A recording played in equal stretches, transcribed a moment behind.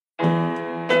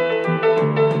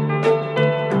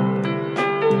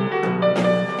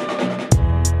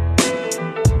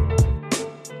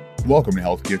Welcome to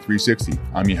Healthcare 360.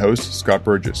 I'm your host, Scott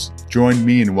Burgess. Join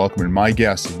me in welcoming my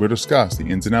guests as we'll discuss the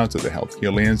ins and outs of the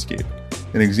healthcare landscape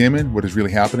and examine what is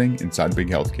really happening inside big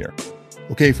healthcare.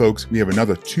 Okay, folks, we have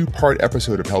another two-part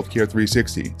episode of Healthcare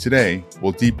 360. Today,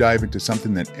 we'll deep dive into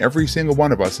something that every single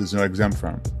one of us is not exempt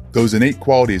from. Those innate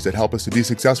qualities that help us to be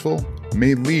successful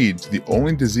may lead to the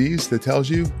only disease that tells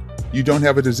you you don't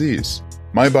have a disease.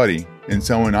 My buddy, and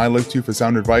someone I look to for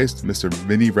sound advice, Mr.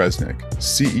 Vinny Resnick,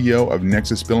 CEO of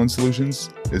Nexus Billing Solutions,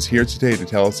 is here today to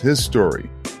tell us his story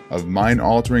of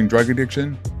mind-altering drug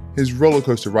addiction, his roller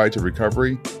coaster ride to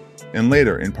recovery, and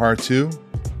later in part 2,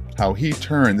 how he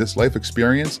turned this life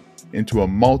experience into a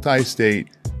multi-state,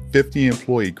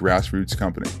 50-employee grassroots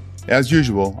company. As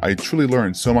usual, I truly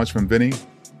learned so much from Vinny,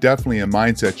 definitely a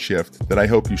mindset shift that I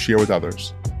hope you share with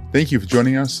others. Thank you for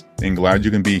joining us, and glad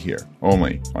you can be here,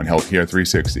 only on Healthcare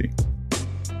 360.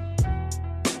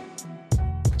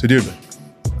 So, dude,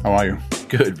 how are you?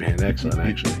 Good, man. Excellent,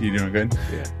 actually. You doing good?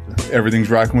 Yeah. Everything's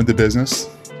rocking with the business.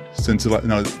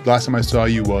 Last time I saw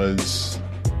you was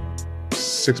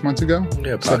 6 months ago?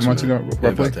 Yeah, 7 months ago, roughly? Yeah,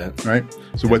 about that. Right?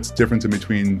 So what's the difference in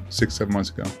between 6-7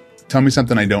 months ago? Tell me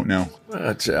something I don't know.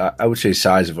 I would say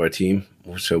size of our team.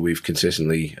 So we've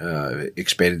consistently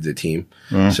expanded the team.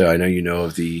 Oh. So I know you know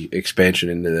of the expansion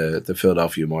into the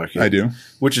Philadelphia market. I do.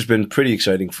 Which has been pretty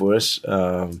exciting for us.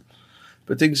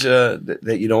 But things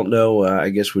that you don't know, I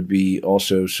guess, would be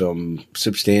also some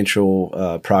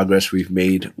substantial progress we've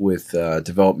made with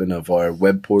development of our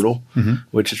web portal,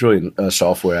 which is really a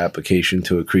software application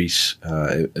to increase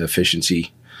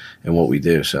efficiency in what we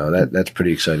do. So that's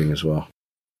pretty exciting as well.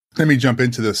 Let me jump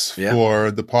into this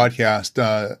for the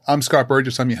podcast. I'm Scott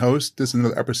Burgess. I'm your host. This is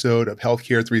another episode of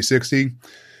Healthcare 360.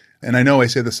 And I know I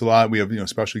say this a lot. We have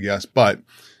special guests, but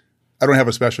I don't have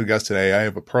a special guest today. I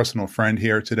have a personal friend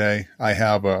here today. I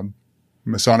have a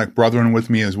Masonic brethren with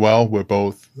me as well. We're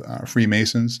both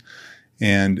Freemasons.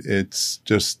 And it's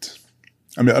just,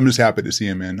 I'm just happy to see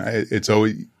him in.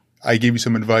 I gave you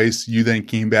some advice. You then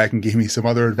came back and gave me some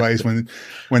other advice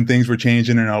when things were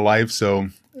changing in our life. So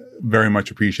very much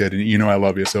appreciated. You know I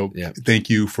love you. So Thank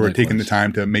you for taking the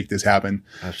time to make this happen.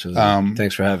 Absolutely.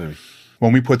 Thanks for having me.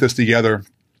 When we put this together,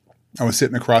 I was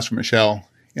sitting across from Michelle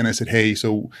and I said, hey,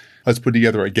 so let's put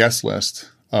together a guest list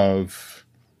of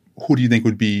who do you think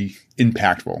would be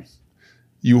impactful?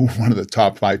 You were one of the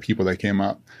top 5 people that came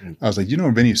up. I was like, you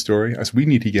know Vinny's story? I said, we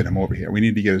need to get him over here. We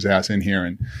need to get his ass in here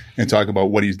and talk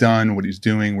about what he's done, what he's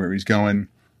doing, where he's going.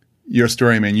 Your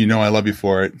story, man, you know I love you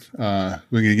for it. We're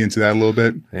going to get into that a little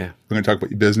bit. Yeah. We're going to talk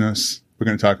about your business. We're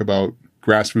going to talk about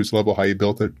grassroots level, how you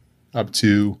built it up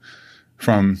to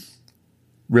from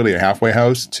really a halfway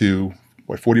house to,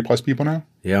 40 plus people now?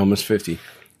 Yeah, almost 50.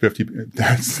 50.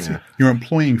 You're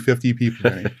employing 50 people,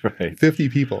 Vinny. Right. 50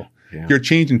 people. Yeah. You're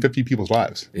changing 50 people's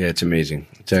lives. Yeah, it's amazing.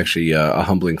 It's actually a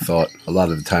humbling thought a lot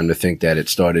of the time to think that it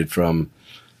started from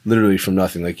literally from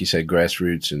nothing, like you said,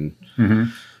 grassroots,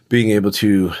 and being able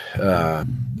to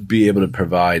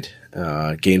provide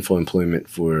gainful employment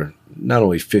for not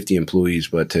only 50 employees,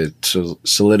 but to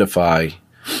solidify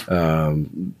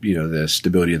the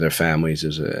stability of their families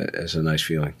is a nice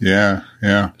feeling. Yeah.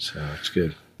 So it's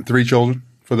good. 3 children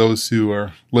for those who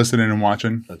are listening and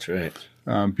watching. That's right.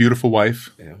 Beautiful wife.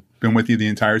 Yeah. Been with you the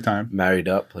entire time. Married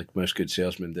up like most good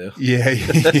salesmen do. Yeah.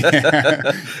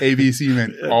 ABC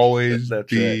man, always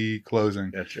be right.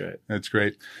 Closing. That's right. That's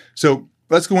great. So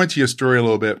let's go into your story a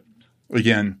little bit.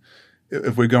 Again,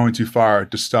 if we're going too far,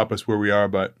 to stop us where we are,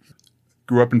 but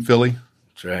grew up in Philly.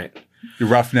 That's right. You're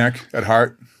roughneck at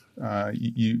heart.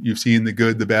 You've seen the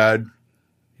good, the bad,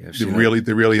 the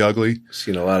really ugly.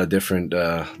 Seen a lot of different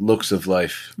looks of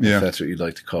life, if that's what you'd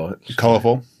like to call it.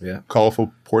 Colorful. Yeah.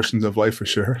 Colorful portions of life for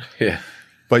sure. Yeah.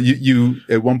 But you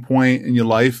at one point in your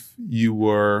life, you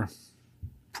were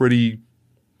pretty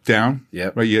down. Yeah.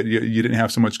 Right? You didn't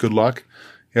have so much good luck.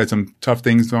 You had some tough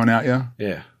things thrown at you.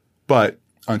 Yeah. But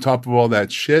on top of all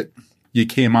that shit, you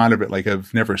came out of it like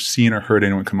I've never seen or heard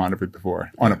anyone come out of it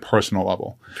before on a personal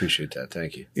level. Appreciate that.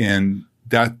 Thank you. And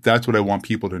that's what I want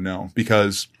people to know,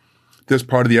 because this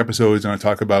part of the episode is going to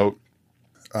talk about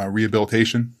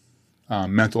rehabilitation,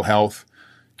 mental health.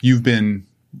 You've been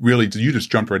you just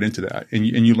jumped right into that and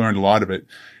you learned a lot of it.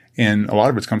 And a lot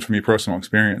of it comes from your personal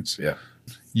experience. Yeah.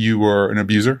 You were an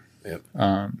abuser. Yep.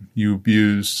 You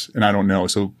abused, and I don't know,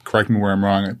 so correct me where I'm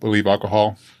wrong, I believe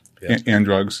alcohol and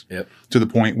drugs, to the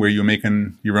point where you're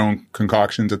making your own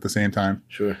concoctions at the same time.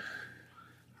 Sure.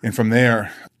 And from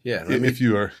there, if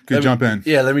you could jump in.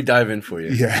 Yeah, let me dive in for you.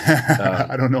 Yeah.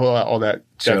 I don't know all that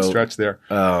stretch there.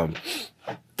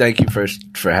 thank you first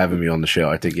for having me on the show.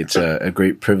 I think it's a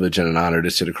great privilege and an honor to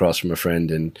sit across from a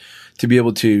friend and to be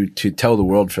able to tell the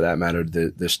world, for that matter,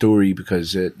 the story,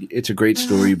 because it's a great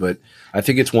story, but I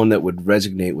think it's one that would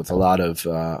resonate with a lot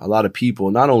of people,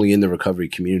 not only in the recovery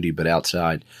community but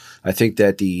outside. I think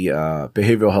that the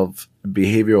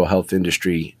behavioral health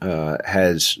industry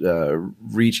has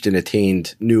reached and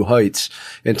attained new heights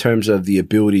in terms of the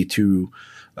ability to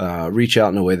reach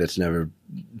out in a way that's never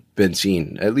been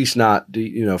seen, at least not,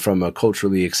 from a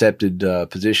culturally accepted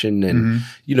position, and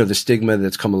the stigma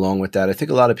that's come along with that. I think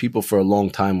a lot of people for a long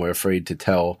time were afraid to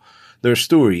tell their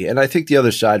story, and I think the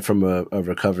other side from a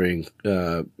recovering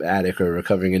addict or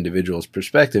recovering individual's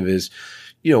perspective is,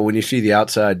 when you see the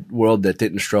outside world that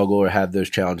didn't struggle or have those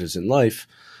challenges in life,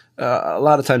 a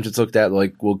lot of times it's looked at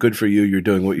like, well, good for you, you're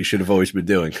doing what you should have always been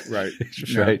doing. Right.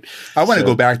 Right. I want to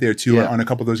go back there too on a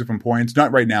couple of those different points.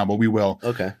 Not right now, but we will.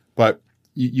 Okay. But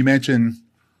you mentioned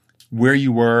where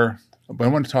you were, but I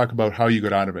want to talk about how you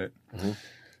got out of it. Mm-hmm.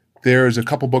 There's a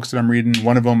couple books that I'm reading.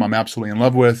 One of them I'm absolutely in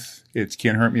love with. It's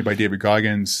Can't Hurt Me by David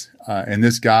Goggins. And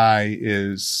this guy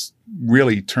is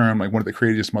really termed like one of the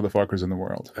craziest motherfuckers in the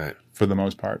world, right, for the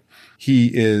most part. He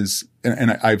is,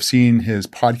 and I've seen his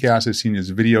podcast, I've seen his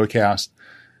video cast,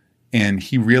 and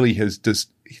he really has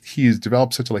he's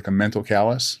developed such a mental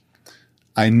callus.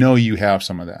 I know you have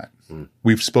some of that. Mm.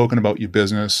 We've spoken about your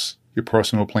business, your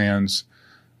personal plans,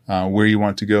 where you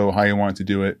want to go, how you want to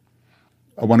do it.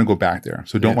 I want to go back there,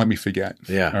 so don't let me forget.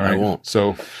 Yeah, all right? I won't.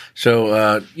 So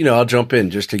I'll jump in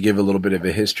just to give a little bit of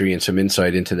a history and some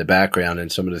insight into the background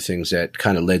and some of the things that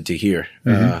kind of led to here.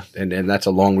 Mm-hmm. And that's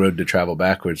a long road to travel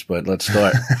backwards, but let's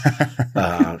start.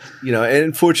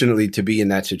 And fortunately to be in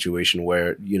that situation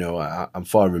where, I'm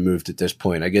far removed at this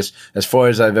point, I guess, as far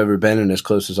as I've ever been and as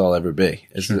close as I'll ever be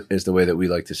is the way that we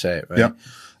like to say it, right?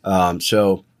 Yeah.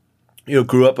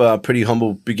 Grew up pretty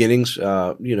humble beginnings,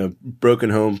 broken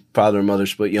home, father and mother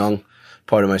split young,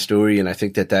 part of my story. And I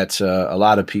think that that's a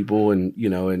lot of people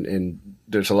and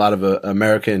there's a lot of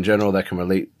America in general that can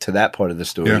relate to that part of the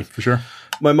story. Yeah, for sure.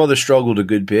 My mother struggled a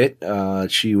good bit.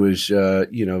 She was,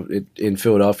 in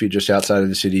Philadelphia, just outside of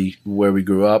the city where we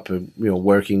grew up,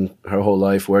 working her whole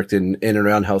life, worked in and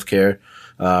around healthcare.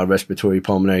 Respiratory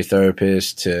pulmonary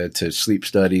therapist to sleep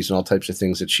studies and all types of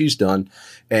things that she's done,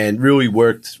 and really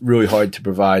worked really hard to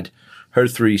provide her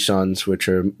 3 sons, which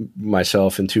are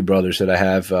myself and 2 brothers that I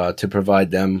have, to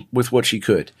provide them with what she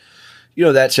could.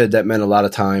 That said, that meant a lot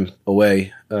of time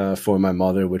away for my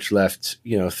mother, which left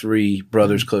 3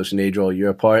 brothers close in age, all a year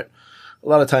apart. A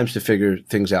lot of times to figure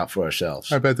things out for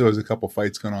ourselves. I bet there was a couple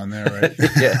fights going on there, right?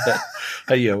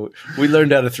 Yeah. We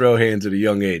learned how to throw hands at a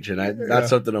young age, and not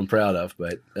something I'm proud of.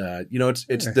 But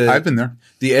it's I've been there.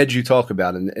 The edge you talk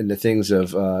about, and the things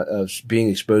of being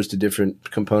exposed to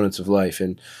different components of life.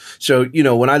 And so,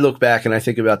 when I look back and I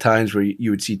think about times where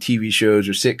you would see TV shows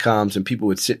or sitcoms, and people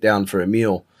would sit down for a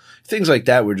meal, things like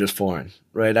that were just foreign,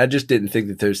 right? I just didn't think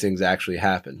that those things actually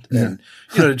happened. Yeah. And,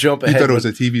 to jump ahead. You thought it was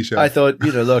a TV show. I thought,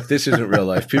 look, this isn't real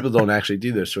life. People don't actually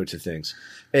do those sorts of things.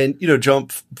 And,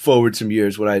 jump forward some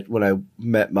years when I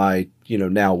met my,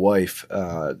 now wife,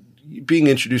 being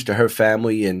introduced to her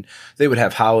family, and they would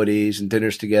have holidays and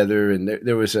dinners together. And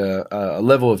there was a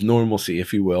level of normalcy,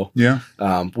 if you will. Yeah.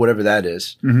 Whatever that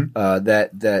is,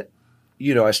 that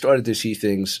I started to see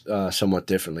things somewhat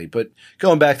differently. But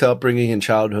going back to upbringing and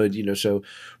childhood, so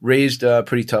raised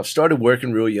pretty tough. Started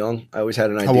working real young. I always had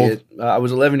an idea. How old? I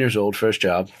was 11 years old, first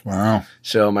job. Wow.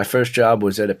 So my first job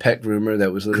was at a pet groomer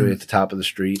that was literally at the top of the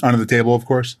street. Under the table, of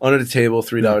course? Under the table,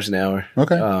 $3 an hour.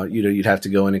 Okay. You'd have to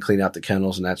go in and clean out the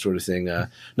kennels and that sort of thing.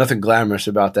 Nothing glamorous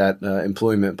about that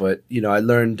employment. But, I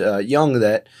learned young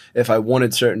that if I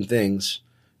wanted certain things,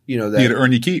 that you had to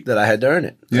earn your keep. That I had to earn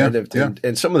it. Yeah, right?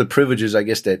 And some of the privileges, I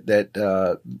guess,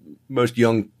 that most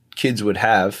young kids would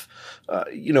have,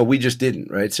 we just didn't,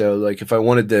 right? So, like, if I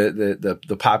wanted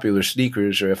the popular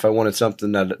sneakers, or if I wanted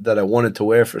something that I wanted to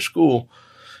wear for school,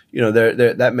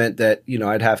 that meant that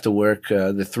I'd have to work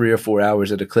the 3 or 4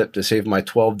 hours at a clip to save my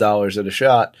 $12 at a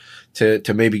shot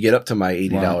to maybe get up to my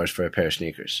 $80 for a pair of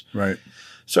sneakers. Right.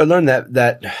 So I learned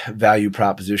that value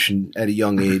proposition at a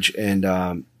young age,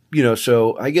 and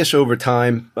so I guess over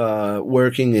time,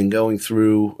 working and going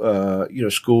through,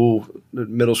 school,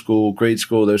 middle school, grade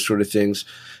school, those sort of things.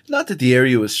 Not that the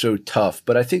area was so tough,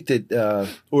 but I think that,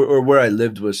 or where I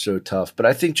lived was so tough, but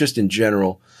I think just in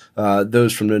general,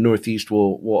 those from the Northeast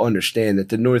will understand that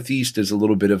the Northeast is a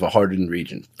little bit of a hardened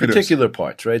region, particular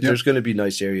parts, right? Yep. There's going to be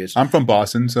nice areas. I'm from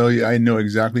Boston, so I know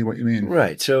exactly what you mean.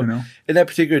 Right. So in that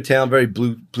particular town, very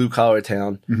blue collar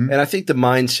town, and I think the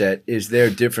mindset is there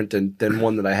different than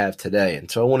one that I have today. And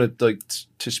so I wanted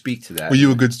to speak to that. Were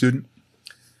you a good student?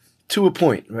 To a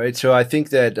point, right? So I think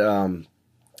that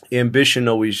ambition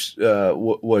always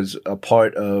was a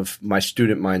part of my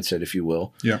student mindset, if you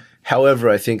will. Yeah. However,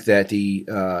 I think that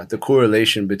the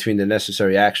correlation between the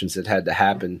necessary actions that had to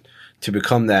happen to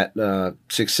become that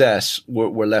success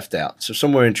were left out. So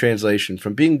somewhere in translation,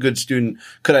 from being a good student,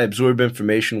 could I absorb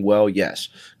information well? Yes.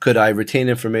 Could I retain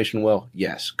information well?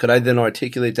 Yes. Could I then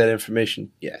articulate that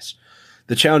information? Yes.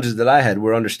 The challenges that I had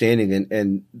were understanding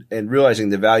and realizing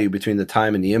the value between the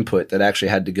time and the input that actually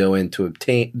had to go in to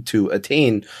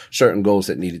attain certain goals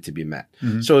that needed to be met.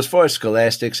 Mm-hmm. So as far as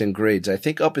scholastics and grades, I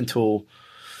think up until,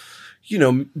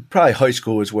 probably high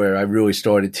school is where I really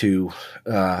started to,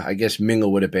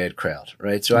 mingle with a bad crowd,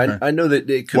 right? So okay. I know that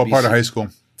it could be— What part of high school?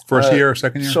 First year or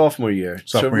second year? Sophomore year.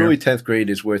 So really 10th grade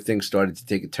is where things started to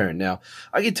take a turn. Now,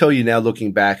 I can tell you now,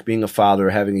 looking back, being a father,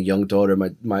 having a young daughter,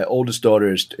 my oldest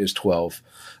daughter is 12.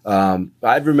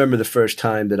 I remember the first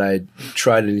time that I had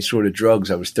tried any sort of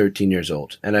drugs, I was 13 years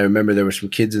old. And I remember there were some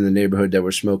kids in the neighborhood that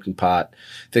were smoking pot,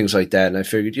 things like that. And I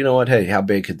figured, you know what, hey, how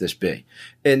big could this be?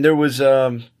 And there was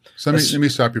So let me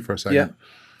stop you for a second. Yeah.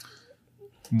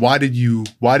 Why did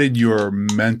your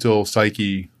mental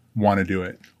psyche want to do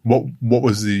it? What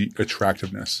was the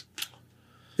attractiveness,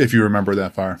 if you remember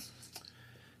that far?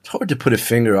 It's hard to put a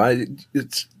finger on.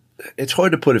 It's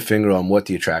hard to put a finger on what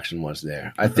the attraction was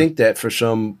there. I think that for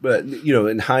some,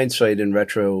 in hindsight, in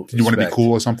retro, did you want to be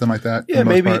cool or something like that? Yeah,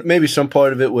 maybe some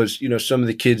part of it was, some of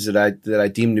the kids that I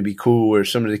deemed to be cool, or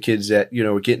some of the kids that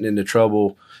were getting into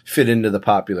trouble fit into the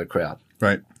popular crowd.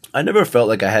 Right. I never felt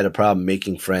like I had a problem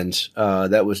making friends.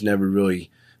 That was never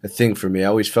really a thing for me. I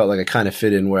always felt like I kind of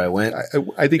fit in where I went.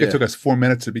 I think it took us 4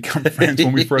 minutes to become friends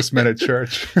when we first met at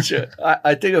church. Sure.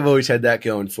 I think I've always had that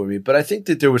going for me, but I think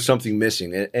that there was something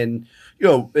missing. And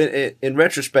in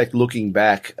retrospect, looking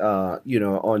back,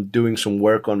 on doing some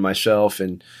work on myself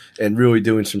and really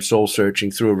doing some soul searching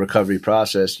through a recovery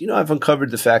process, I've uncovered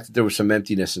the fact that there was some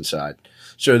emptiness inside.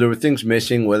 So there were things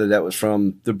missing, whether that was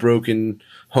from the broken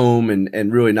home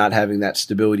and really not having that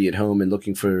stability at home and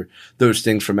looking for those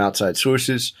things from outside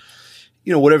sources.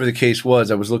 Whatever the case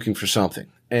was, I was looking for something.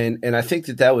 And I think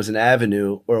that was an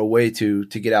avenue or a way to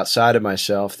get outside of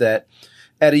myself that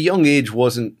at a young age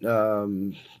wasn't,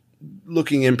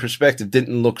 looking in perspective,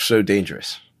 didn't look so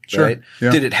dangerous. Sure. Right?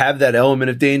 Yeah. Did it have that element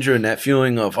of danger and that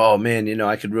feeling of, oh man,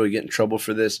 I could really get in trouble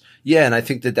for this? Yeah. And I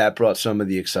think that brought some of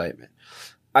the excitement.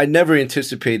 I never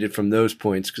anticipated from those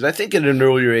points, because I think at an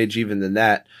earlier age even than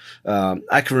that,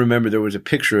 I can remember there was a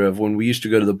picture of when we used to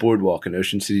go to the boardwalk in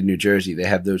Ocean City, New Jersey. They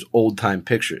have those old-time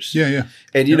pictures. Yeah, yeah.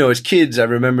 And, as kids, I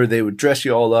remember they would dress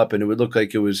you all up and it would look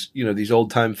like it was, these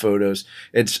old-time photos.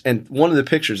 And one of the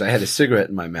pictures, I had a cigarette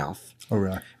in my mouth. Oh,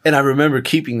 really? And I remember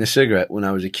keeping the cigarette when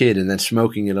I was a kid and then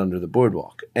smoking it under the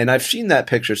boardwalk. And I've seen that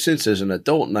picture since as an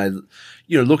adult, and I,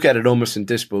 look at it almost in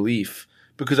disbelief.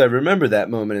 Because I remember that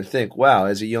moment and think, wow,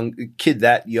 as a young kid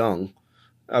that young,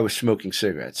 I was smoking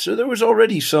cigarettes. So there was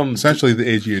already some— Essentially the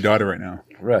age of your daughter right now.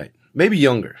 Right. Maybe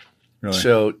younger. Really?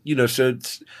 So, so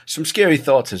it's some scary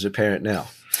thoughts as a parent now.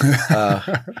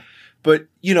 But,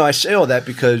 I say all that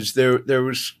because there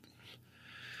was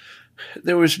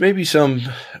maybe some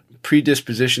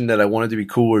predisposition that I wanted to be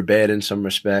cool or bad in some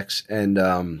respects. And,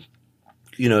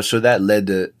 so that led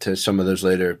to some of those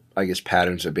later, I guess,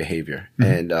 patterns of behavior.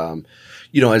 Mm-hmm. And,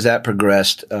 as that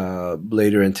progressed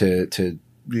later into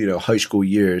high school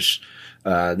years,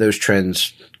 those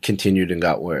trends continued and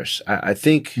got worse. I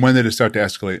think— When did it start to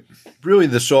escalate? Really,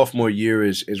 the sophomore year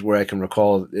is where I can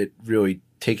recall it really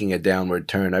taking a downward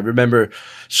turn. I remember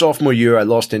sophomore year, I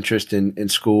lost interest in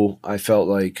school. I felt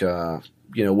like,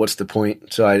 what's the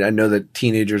point? So I know that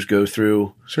teenagers go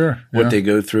through what they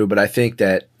go through, but I think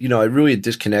that, I really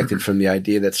disconnected from the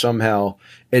idea that somehow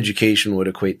education would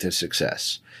equate to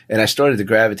success. And I started to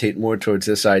gravitate more towards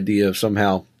this idea of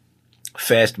somehow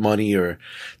fast money or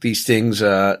these things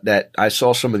that I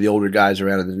saw some of the older guys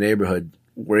around in the neighborhood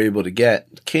were able to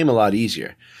get came a lot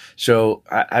easier. So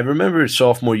I remember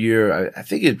sophomore year, I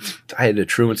think I had a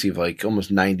truancy of like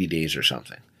almost 90 days or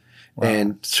something. Wow.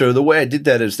 And so the way I did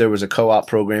that is there was a co-op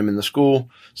program in the school.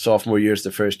 Sophomore year is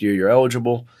the first year you're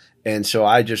eligible. And so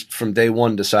I just from day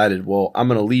one decided, well, I'm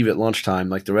going to leave at lunchtime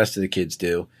like the rest of the kids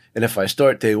do. And if I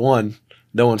start day one,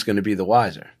 no one's going to be the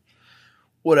wiser.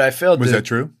 What I felt— Was that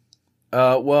true?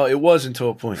 Well, it was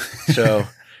until a point. So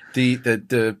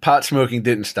the pot smoking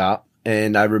didn't stop.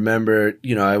 And I remember,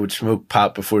 I would smoke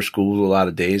pot before school a lot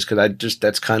of days because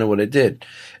that's kind of what I did.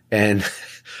 And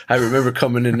I remember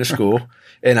coming into school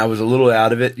and I was a little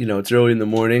out of it. It's early in the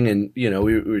morning and,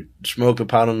 we were smoking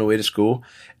pot on the way to school.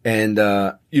 And,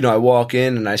 I walk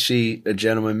in and I see a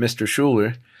gentleman, Mr.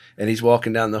 Schuler, and he's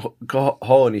walking down the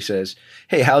hall and he says,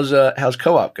 "Hey, how's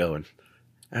co-op going?"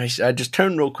 And I just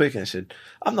turned real quick and I said,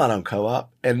 "I'm not on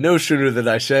co-op." And no sooner than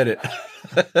I said it,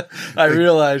 I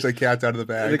realized the cat's out of the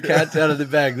bag. The cat's out of the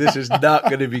bag. This is not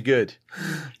going to be good.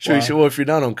 So he said, "Well, if you're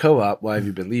not on co-op, why have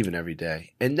you been leaving every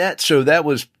day?" And that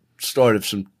was start of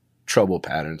some trouble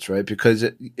patterns, right? Because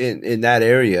in that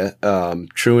area,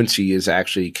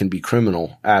 truancy can be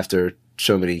criminal after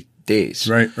so many days.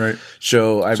 Right.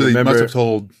 So I remember you must have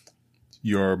told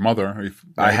your mother. Right?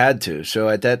 I had to. So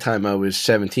at that time I was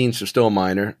 17, so still a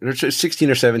minor.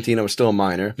 16 or 17, I was still a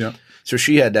minor. Yeah. So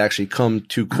she had to actually come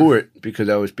to court because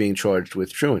I was being charged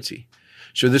with truancy.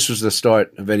 So this was the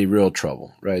start of any real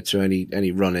trouble, right? So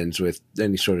any run-ins with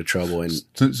any sort of trouble. And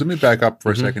so let me back up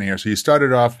for a second here. So you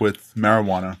started off with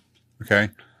marijuana, okay?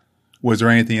 Was there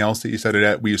anything else that you started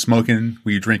at? Were you smoking?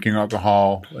 Were you drinking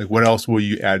alcohol? Like what else were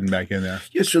you adding back in there?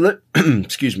 Yeah. So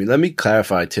excuse me. Let me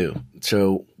clarify too.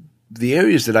 So the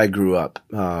areas that I grew up,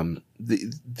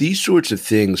 these sorts of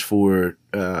things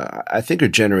I think are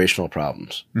generational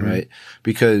problems, right?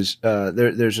 Because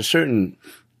there's a certain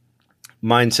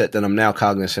mindset that I'm now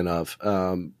cognizant of,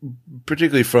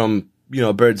 particularly from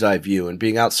a bird's eye view and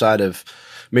being outside of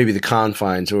maybe the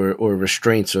confines or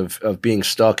restraints of being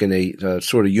stuck in a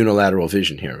sort of unilateral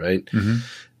vision here, right?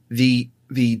 The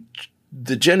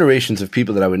generations of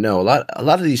people that I would know, a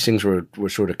lot of these things were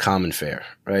sort of common fare,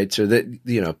 right? So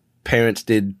that parents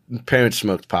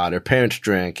smoked pot or parents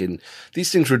drank, and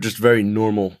these things were just very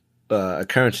normal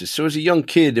occurrences. So as a young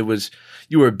kid,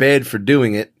 you were bad for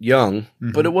doing it young,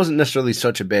 but it wasn't necessarily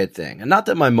such a bad thing. And not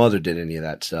that my mother did any of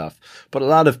that stuff, but a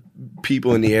lot of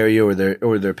people in the area or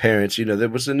their parents, there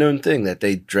was a known thing that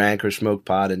they drank or smoked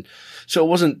pot, and so it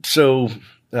wasn't so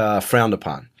frowned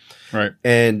upon. Right.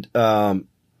 And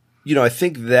I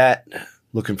think that.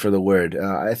 Looking for the word.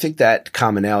 I think that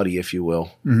commonality, if you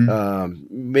will,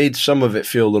 made some of it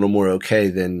feel a little more okay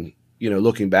than,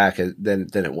 looking back than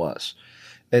it was.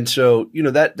 And so,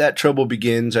 that trouble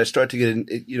begins. I start to get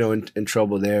in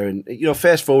trouble there. And,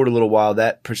 fast forward a little while,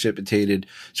 that precipitated.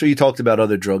 So you talked about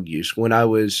other drug use. When I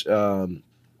was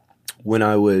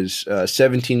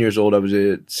 17 years old, I was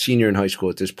a senior in high school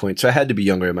at this point. So I had to be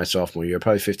younger in my sophomore year,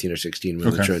 probably 15 or 16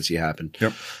 when the truancy happened.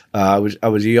 Yep. I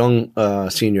was a young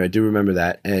senior. I do remember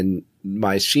that. And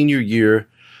my senior year,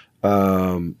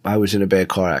 I was in a bad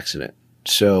car accident.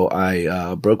 So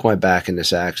I broke my back in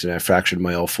this accident. I fractured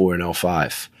my L4 and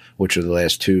L5, which are the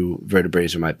last two vertebrae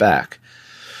in my back.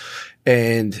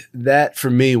 And that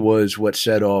for me was what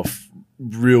set off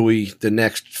really the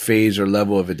next phase or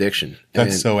level of addiction.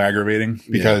 That's so aggravating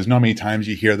because not many times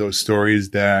you hear those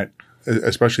stories that,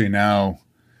 especially now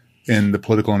in the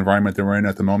political environment that we're in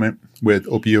at the moment with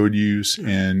opioid use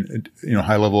and,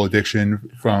 high level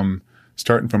addiction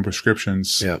starting from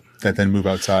prescriptions that then move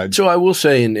outside. So I will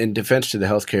say in defense to the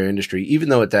healthcare industry, even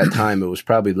though at that time it was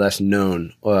probably less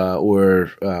known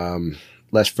or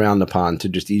less frowned upon to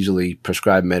just easily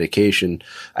prescribe medication,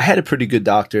 I had a pretty good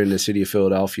doctor in the city of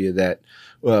Philadelphia that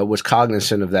was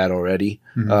cognizant of that already.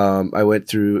 I went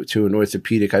through to an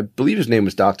orthopedic. I believe his name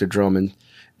was Dr. Drummond.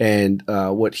 And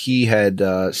what he had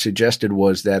suggested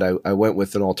was that I went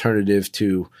with an alternative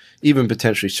to even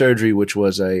potentially surgery, which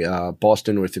was a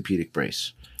Boston orthopedic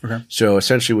brace. Okay. So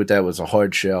essentially what that was, a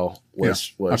hard shell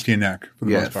was up to your neck for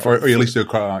the most part. Or at least your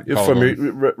collarbone.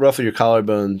 From roughly your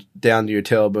collarbone down to your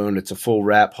tailbone. It's a full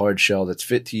wrap hard shell that's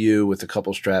fit to you with a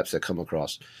couple straps that come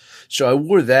across. So I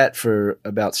wore that for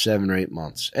about 7 or 8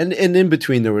 months. And in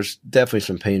between, there was definitely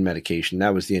some pain medication.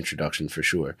 That was the introduction for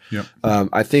sure. Yep.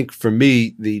 I think for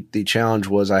me, the challenge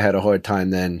was I had a hard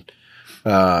time then,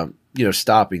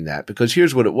 stopping that. Because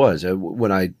here's what it was.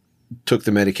 When I took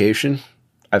the medication,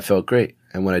 I felt great.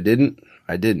 And when I didn't,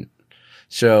 I didn't.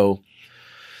 So,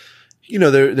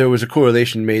 there was a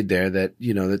correlation made there that,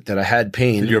 that I had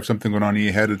pain. Did you have something going on in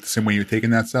your head at the same way you were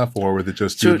taking that stuff, or was it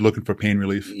just you looking for pain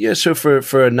relief? Yeah. So for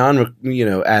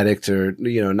a addict or,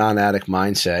 non-addict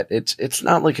mindset, it's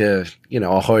not like a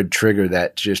hard trigger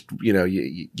that just,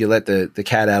 you let the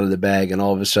cat out of the bag and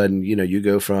all of a sudden, you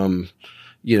go from,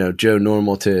 Joe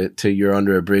Normal to you're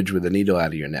under a bridge with a needle out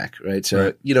of your neck. Right. So,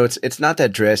 right. It's not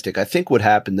that drastic. I think what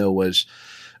happened though was,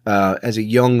 as a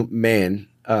young man,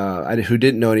 who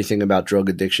didn't know anything about drug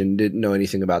addiction, didn't know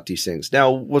anything about these things. Now,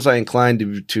 was I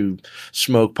inclined to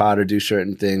smoke pot or do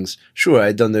certain things? Sure,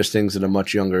 I'd done those things at a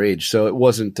much younger age, so it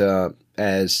wasn't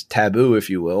as taboo, if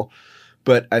you will.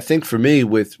 But I think for me,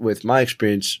 with my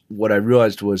experience, what I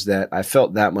realized was that I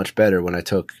felt that much better when I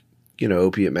took,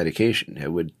 opiate medication.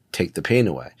 It would take the pain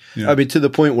away. Yeah. I mean, to the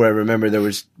point where I remember there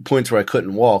was points where I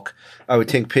couldn't walk. I would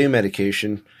take pain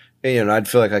medication, and I'd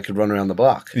feel like I could run around the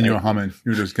block. And you're humming.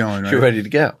 You're just going, right? You're ready to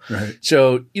go. Right.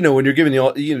 So, when you're given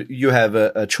you have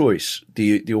a choice. Do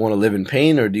you want to live in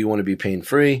pain or do you want to be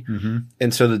pain-free? Mm-hmm.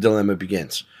 And so the dilemma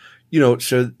begins.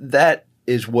 So that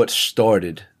is what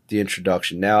started the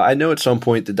introduction. Now, I know at some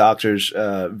point the doctors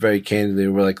very candidly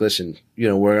were like, listen,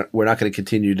 we're not going to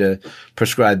continue to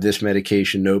prescribe this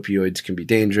medication. Opioids can be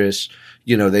dangerous.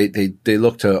 They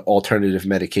look to alternative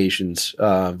medications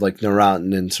like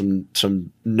Neurontin and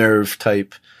some nerve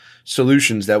type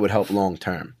solutions that would help long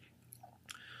term.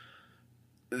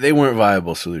 They weren't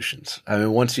viable solutions. I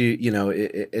mean, once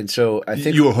and so I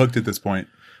think you were hooked at this point.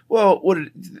 Well,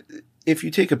 if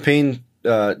you take a pain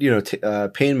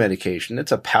pain medication,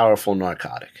 it's a powerful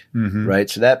narcotic, mm-hmm. right?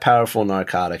 So that powerful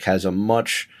narcotic has a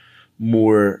much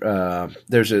more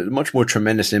there's a much more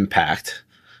tremendous impact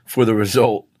for the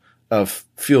result of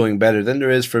feeling better than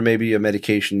there is for maybe a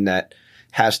medication that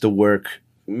has to work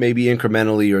maybe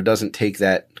incrementally or doesn't take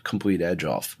that complete edge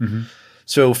off. Mm-hmm.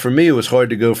 So for me, it was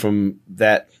hard to go from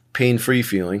that pain-free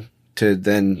feeling to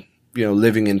then,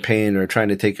 living in pain or trying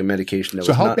to take a medication that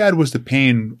so was how not. bad was the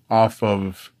pain off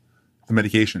of the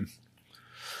medication?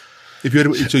 If you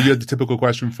had, so you had the typical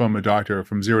question from a doctor,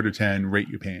 from 0 to 10, rate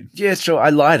your pain. Yeah, so I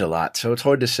lied a lot, so it's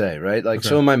hard to say, right? Like,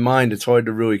 So in my mind, it's hard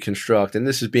to really construct, and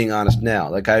this is being honest now.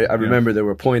 Like, I remember there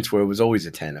were points where it was always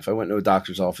a 10. If I went to a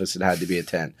doctor's office, it had to be a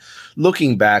 10.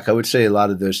 Looking back, I would say a lot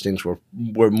of those things were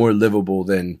more livable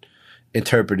than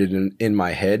interpreted in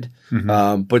my head.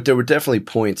 Mm-hmm. But there were definitely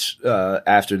points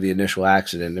after the initial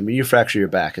accident. I mean, you fracture your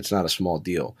back. It's not a small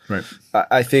deal. Right.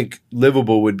 I think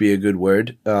livable would be a good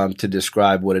word to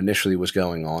describe what initially was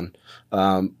going on.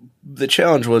 The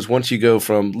challenge was once you go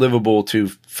from livable to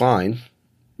fine,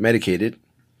 medicated,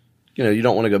 you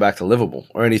don't want to go back to livable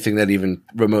or anything that even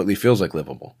remotely feels like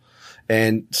livable.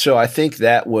 And so I think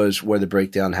that was where the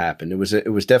breakdown happened. It was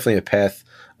definitely a path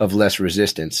of less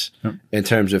resistance in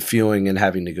terms of feeling and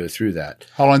having to go through that.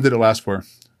 How long did it last for?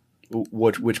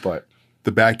 Which part?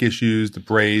 The back issues, the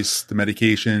brace, the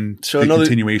medication,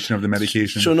 continuation of the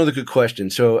medication. So another good question.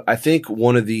 So I think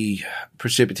one of the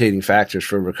precipitating factors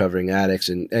for recovering addicts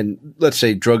and let's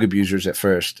say drug abusers at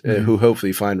first, mm-hmm. Who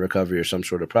hopefully find recovery or some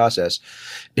sort of process,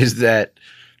 is that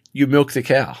you milk the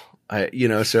cow.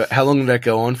 So how long did that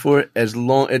go on for?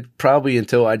 Probably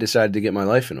until I decided to get my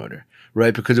life in order,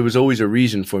 right? Because there was always a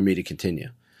reason for me to continue.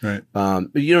 Right.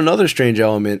 Another strange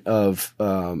element of,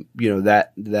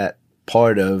 that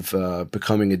part of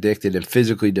becoming addicted and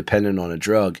physically dependent on a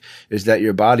drug is that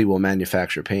your body will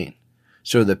manufacture pain.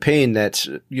 So the pain that's,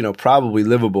 probably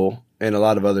livable in a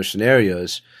lot of other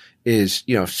scenarios is,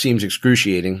 seems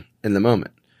excruciating in the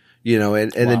moment,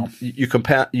 and then you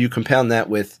compound that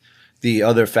with the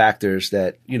other factors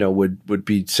that, would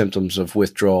be symptoms of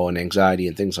withdrawal and anxiety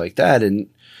and things like that. And,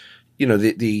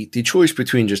 the choice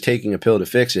between just taking a pill to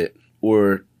fix it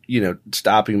or,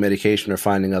 stopping medication or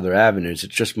finding other avenues,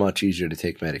 it's just much easier to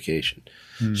take medication.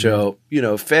 Mm-hmm. So,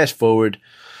 fast forward,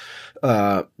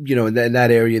 in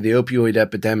that area, the opioid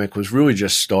epidemic was really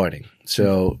just starting.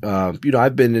 So,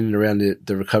 I've been in and around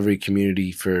the recovery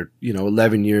community for,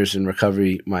 11 years in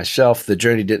recovery myself. The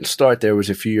journey didn't start there. It was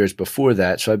a few years before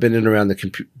that. So I've been in and around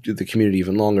the community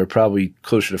even longer, probably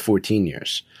closer to 14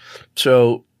 years.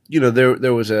 So,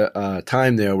 there was a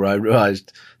time there where I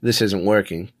realized this isn't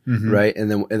working, mm-hmm. right? And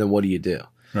then what do you do?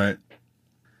 Right.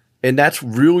 And that's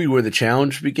really where the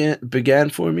challenge began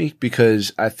for me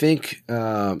because I think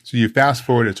so you fast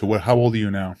forwarded to how old are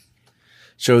you now?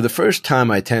 So the first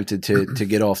time I attempted to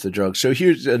get off the drugs. So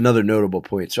here's another notable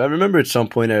point. So I remember at some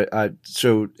point,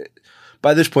 so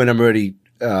by this point I'm already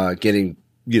getting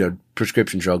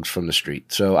prescription drugs from the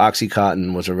street. So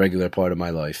OxyContin was a regular part of my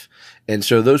life, and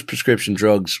so those prescription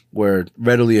drugs were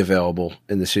readily available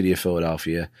in the city of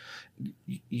Philadelphia.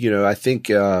 I think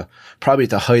probably at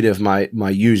the height of my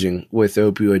using with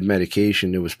opioid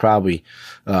medication, it was probably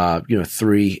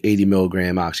 3 80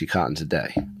 milligram OxyContins a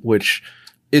day, which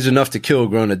is enough to kill a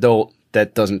grown adult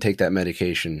that doesn't take that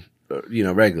medication,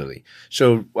 regularly.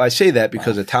 So I say that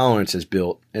because a tolerance is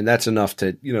built, and that's enough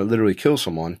to, literally kill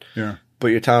someone. Yeah. But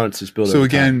your tolerance is built. So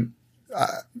again,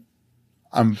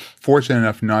 I'm fortunate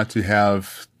enough not to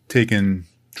have taken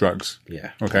drugs.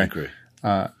 Yeah. Okay. I agree.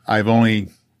 I've only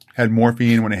had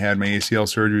morphine when I had my ACL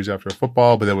surgeries after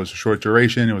football, but that was a short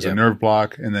duration. It was a nerve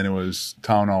block, and then it was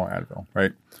Tylenol, Advil,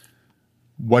 right?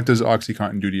 What does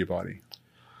OxyContin do to your body?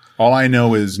 All I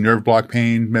know is nerve block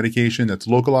pain medication that's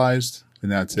localized,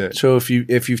 and that's it. So if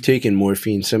you've taken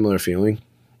morphine, similar feeling,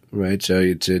 right? So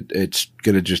it's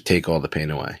going to just take all the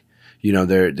pain away.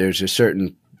 There's a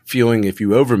certain feeling if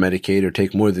you over medicate or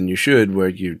take more than you should, where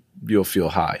you'll feel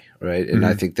high, right? And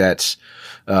mm-hmm. I think that's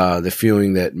the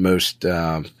feeling that most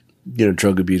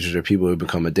drug abusers or people who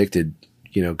become addicted,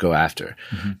 go after.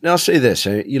 Now I'll say this,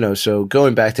 so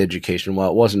going back to education, while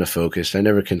it wasn't a focus, I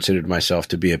never considered myself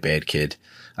to be a bad kid.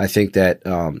 I think that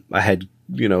I had,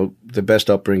 the best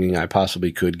upbringing I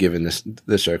possibly could given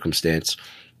the circumstance.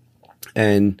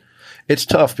 And it's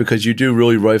tough because you do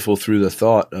really rifle through the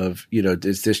thought of,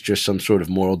 is this just some sort of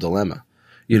moral dilemma?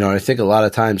 I think a lot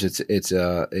of times it's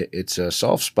a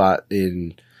soft spot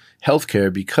in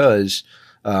healthcare because,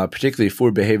 particularly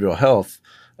for behavioral health,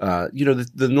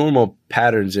 the normal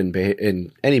patterns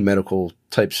in any medical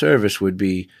type service would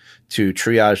be to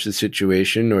triage the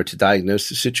situation or to diagnose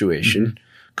the situation,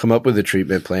 come up with a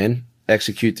treatment plan,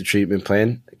 execute the treatment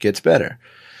plan, it gets better.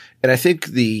 And I think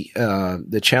the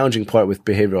challenging part with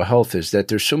behavioral health is that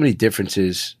there's so many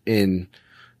differences in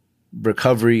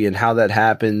recovery and how that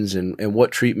happens and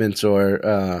what treatments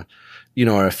are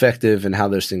effective and how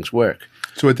those things work.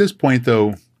 So at this point,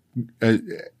 though,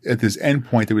 at this end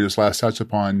point that we just last touched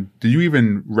upon, do you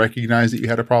even recognize that you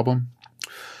had a problem?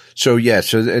 So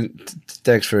and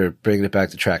thanks for bringing it back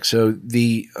to track. So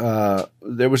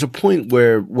there was a point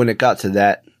where when it got to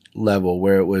that level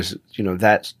where it was,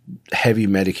 that heavy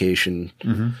medication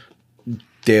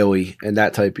daily and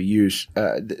that type of use,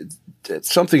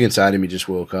 something inside of me just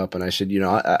woke up and I said,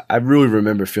 I really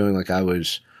remember feeling like I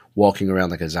was walking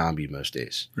around like a zombie most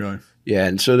days. Really? Yeah.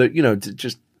 And so that,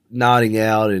 just nodding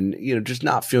out and, just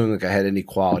not feeling like I had any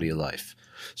quality of life.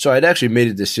 So I'd actually made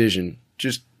a decision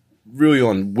just really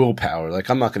on willpower. Like,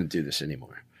 I'm not going to do this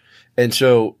anymore. And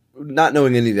so not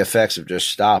knowing any of the effects of just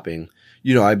stopping,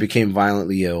 I became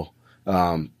violently ill.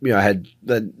 I had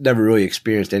never really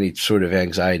experienced any sort of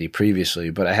anxiety previously,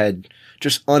 but I had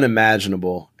just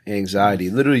unimaginable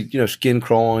anxiety, literally, skin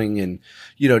crawling and,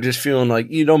 just feeling like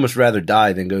you'd almost rather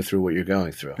die than go through what you're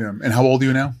going through. Yeah. And how old are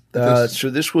you now? So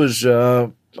this was,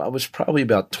 I was probably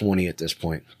about 20 at this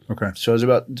point. Okay. So I was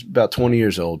about 20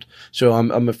 years old. So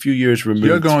I'm a few years removed.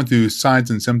 You're going through signs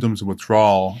and symptoms of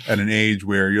withdrawal at an age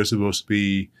where you're supposed to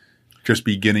be just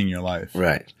beginning your life.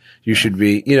 Right. You should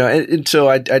be, and so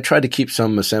I tried to keep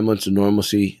some semblance of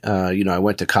normalcy. I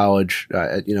went to college.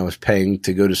 I was paying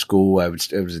to go to school. I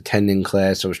was attending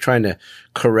class. I was trying to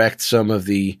correct some of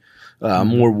the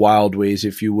more wild ways,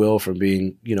 if you will, from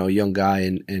being, a young guy.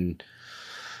 And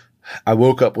I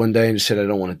woke up one day and said, I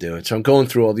don't want to do it. So I'm going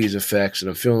through all these effects and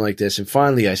I'm feeling like this. And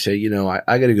finally I say,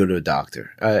 I got to go to a doctor.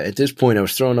 At this point, I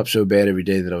was throwing up so bad every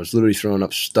day that I was literally throwing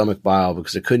up stomach bile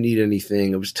because I couldn't eat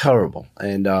anything. It was terrible.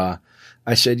 And,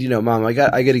 I said, Mom, I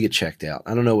got to get checked out.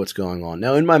 I don't know what's going on.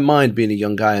 Now, in my mind, being a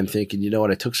young guy, I'm thinking,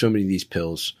 I took so many of these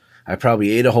pills. I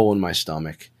probably ate a hole in my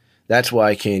stomach. That's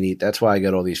why I can't eat. That's why I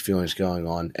got all these feelings going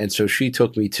on. And so she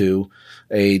took me to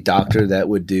a doctor that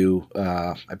would do,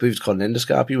 I believe it's called an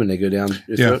endoscopy when they go down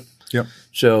your throat. Yep.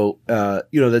 So,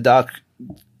 the doc,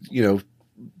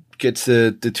 gets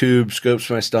the tube, scopes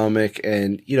my stomach,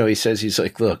 and, he says, he's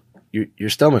like, look, your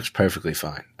stomach's perfectly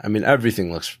fine. I mean,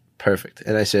 everything looks perfect.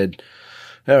 And I said,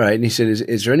 all right. And he said,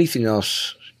 is there anything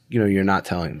else, you're not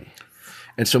telling me?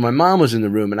 And so my mom was in the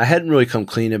room and I hadn't really come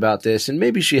clean about this. And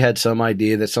maybe she had some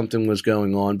idea that something was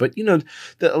going on, but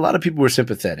a lot of people were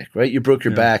sympathetic, right? You broke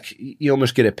your back, you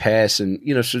almost get a pass. And,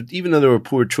 so even though there were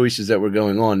poor choices that were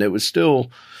going on, it was still,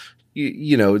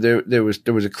 there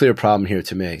was a clear problem here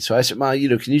to me. So I said, Ma,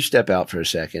 can you step out for a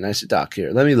second? I said, Doc,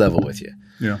 here, let me level with you.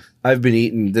 Yeah. I've been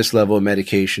eating this level of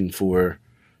medication for,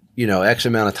 X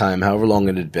amount of time, however long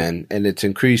it had been. And it's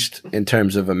increased in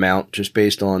terms of amount just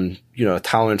based on, a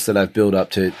tolerance that I've built up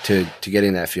to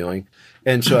getting that feeling.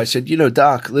 And so I said,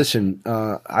 Doc, listen,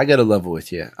 I got to level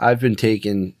with you. I've been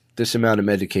taking this amount of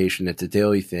medication. It's a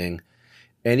daily thing.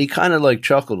 And he kind of like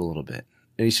chuckled a little bit.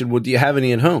 And he said, well, do you have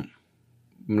any at home?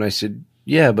 And I said,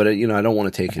 yeah, but I don't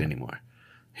want to take it anymore.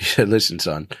 He said, listen,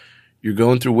 son, you're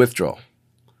going through withdrawal.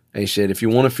 And he said, if you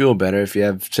want to feel better, if you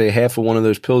have, say, half of one of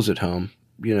those pills at home,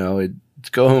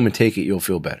 go home and take it, you'll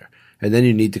feel better. And then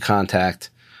you need to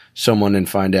contact someone and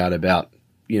find out about,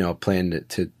 a plan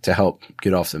to help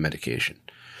get off the medication.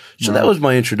 So that was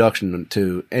my introduction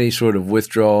to any sort of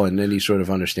withdrawal and any sort of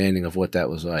understanding of what that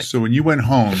was like. So when you went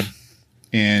home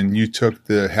and you took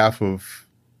the half of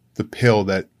the pill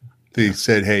that they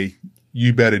said, hey,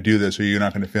 you better do this or you're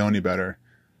not going to feel any better,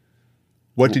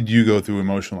 what did you go through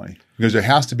emotionally? Because there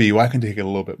has to be, I can take it a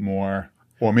little bit more,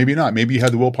 or maybe not. Maybe you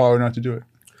had the willpower not to do it.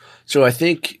 So I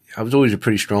think I was always a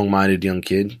pretty strong-minded young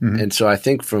kid. Mm-hmm. And so I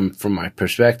think from my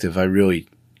perspective, I really,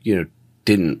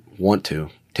 didn't want to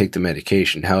take the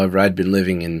medication. However, I'd been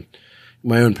living in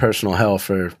my own personal hell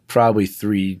for probably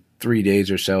three days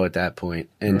or so at that point.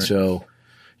 And right. So,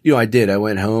 I did. I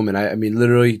went home and I mean,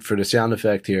 literally for the sound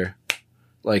effect here,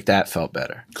 like that felt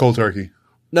better. Cold turkey.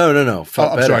 No.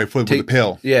 Felt better. Sorry, with the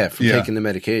pill. Yeah, from taking the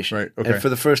medication. Right, okay. And for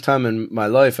the first time in my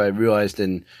life, I realized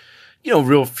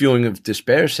real feeling of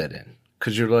despair set in.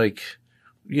 Because you're like,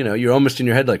 you're almost in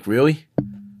your head like, really?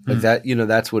 Like that,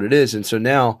 that's what it is. And so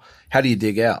now, how do you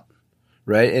dig out?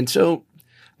 Right? And so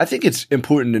I think it's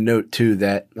important to note too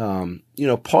that,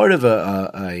 part of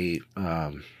an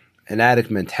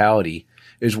addict mentality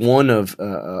is one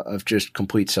of just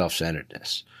complete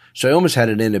self-centeredness. So I almost had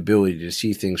an inability to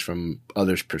see things from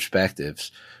others'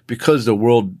 perspectives because the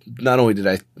world, not only did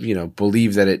I,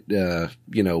 believe that it,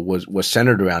 was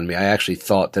centered around me, I actually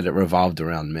thought that it revolved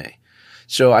around me.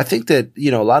 So I think that,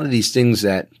 a lot of these things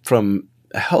that from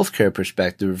a healthcare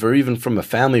perspective or even from a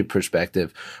family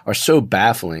perspective are so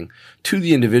baffling to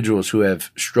the individuals who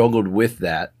have struggled with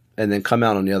that and then come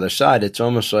out on the other side. It's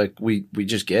almost like we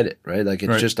just get it, right? Like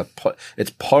it's just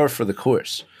it's par for the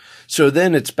course. So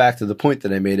then it's back to the point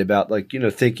that I made about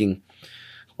thinking,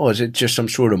 oh, is it just some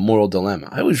sort of moral dilemma?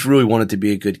 I always really wanted to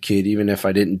be a good kid, even if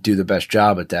I didn't do the best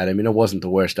job at that. I mean, it wasn't the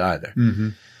worst either. Mm-hmm.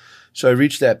 So I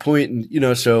reached that point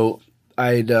and, so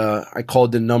I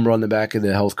called the number on the back of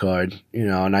the health card,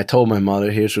 and I told my mother,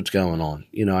 here's what's going on.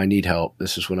 I need help.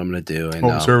 This is what I'm going to do. And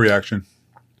what was her reaction?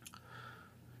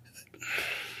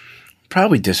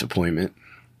 Probably disappointment.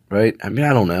 Right. I mean,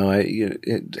 I don't know.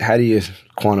 How do you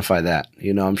quantify that?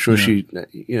 I'm sure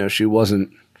she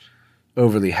wasn't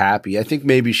overly happy. I think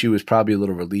maybe she was probably a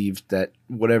little relieved that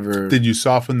whatever. Did you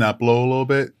soften that blow a little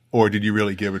bit, or did you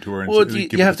really give it to her? And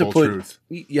give you have to put truth?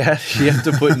 You have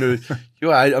to put.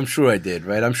 I'm sure I did.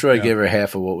 Right. I'm sure I gave her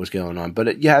half of what was going on,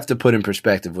 but you have to put in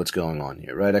perspective what's going on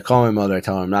here. Right. I call my mother. I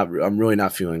tell her I'm really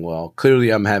not feeling well.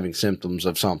 Clearly, I'm having symptoms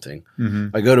of something.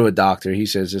 Mm-hmm. I go to a doctor. He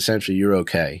says essentially you're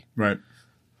okay. Right.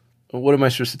 What am I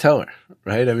supposed to tell her,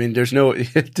 right? I mean,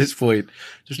 at this point,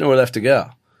 there's nowhere left to go.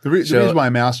 The reason why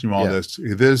I'm asking you all this,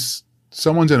 if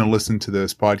someone's going to listen to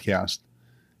this podcast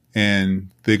and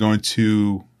they're going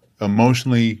to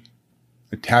emotionally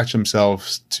attach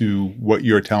themselves to what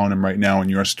you're telling them right now in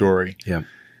your story. Yeah.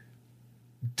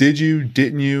 Did you,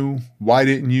 didn't you, why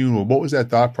didn't you, or what was that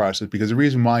thought process? Because the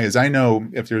reason why is I know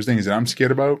if there's things that I'm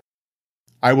scared about,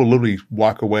 I will literally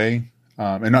walk away.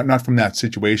 And not from that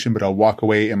situation, but I'll walk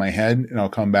away in my head and I'll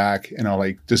come back and I'll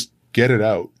just get it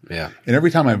out. Yeah. And every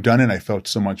time I've done it, I felt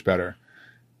so much better.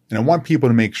 And I want people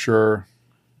to make sure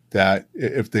that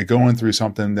if they're going through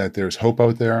something, that there's hope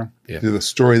out there. Yeah. There's a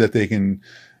story that they can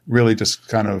really just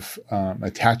kind of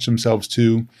attach themselves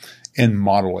to and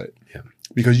model it. Yeah.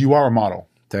 Because you are a model.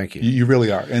 Thank you. You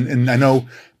really are. And I know,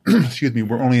 excuse me,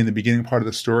 we're only in the beginning part of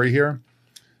the story here.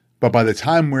 But by the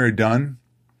time we're done,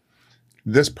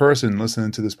 this person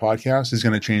listening to this podcast is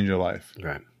going to change your life.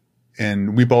 Right.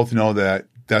 And we both know that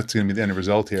that's going to be the end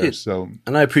result here. Yeah. So,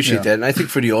 and I appreciate that. And I think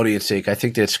for the audience's sake, I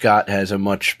think that Scott has a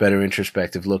much better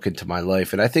introspective look into my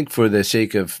life. And I think for the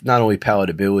sake of not only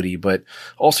palatability, but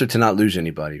also to not lose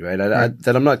anybody, right?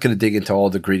 That I'm not going to dig into all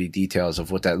the gritty details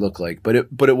of what that looked like, but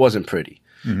it wasn't pretty.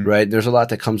 Mm-hmm. Right. There's a lot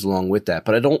that comes along with that,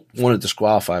 but I don't want to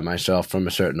disqualify myself from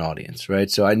a certain audience. Right.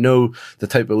 So I know the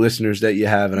type of listeners that you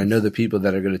have, and I know the people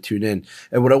that are going to tune in.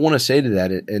 And what I want to say to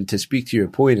that and to speak to your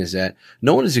point is that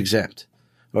no one is exempt.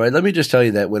 All right. Let me just tell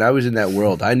you that when I was in that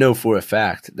world, I know for a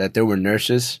fact that there were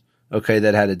nurses,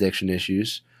 that had addiction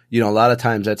issues. A lot of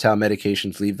times that's how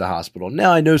medications leave the hospital.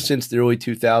 Now, I know since the early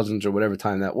 2000s or whatever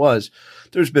time that was,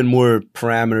 there's been more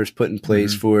parameters put in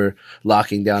place for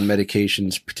locking down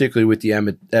medications, particularly with the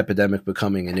epidemic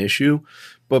becoming an issue.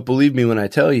 But believe me when I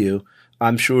tell you,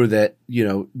 I'm sure that,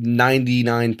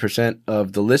 99%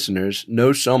 of the listeners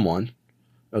know someone,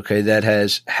 that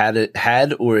has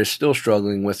had or is still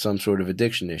struggling with some sort of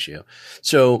addiction issue.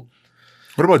 So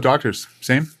what about doctors?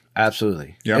 Same?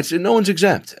 Absolutely. Yeah. No one's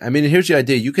exempt. I mean, here's the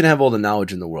idea. You can have all the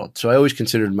knowledge in the world. So I always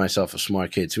considered myself a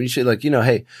smart kid. So when you say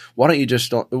hey, why didn't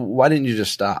you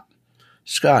just stop?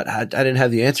 Scott, I didn't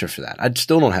have the answer for that. I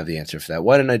still don't have the answer for that.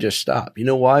 Why didn't I just stop? You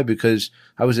know why? Because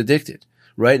I was addicted.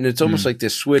 Right. And it's almost like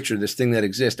this switch or this thing that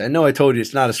exists. I know I told you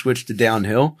it's not a switch to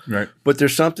downhill, right? But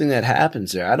there's something that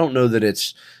happens there. I don't know that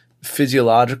it's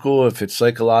physiological, if it's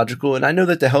psychological. And I know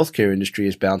that the healthcare industry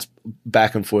has bounced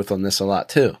back and forth on this a lot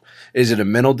too. Is it a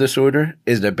mental disorder?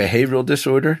 Is it a behavioral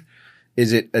disorder?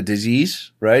 Is it a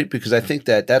disease? Right? Because I think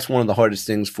that that's one of the hardest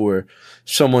things for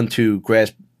someone to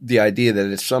grasp the idea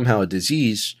that it's somehow a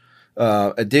disease,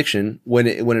 addiction, when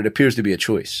it appears to be a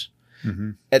choice.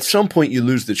 Mm-hmm. At some point you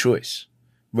lose the choice.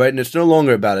 Right. And it's no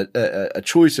longer about a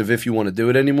choice of if you want to do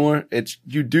it anymore. It's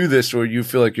you do this or you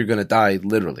feel like you're going to die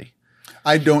literally.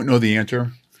 I don't know the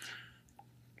answer,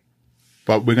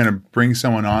 but we're going to bring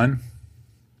someone on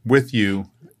with you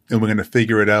and we're going to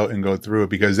figure it out and go through it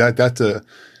because that's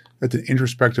That's an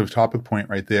introspective topic point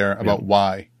right there about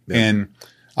why. Yeah. And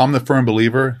I'm the firm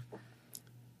believer,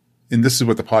 and this is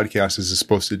what the podcast is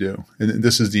supposed to do. And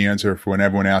this is the answer for when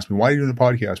everyone asks me, why are you doing the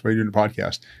podcast? Why are you doing the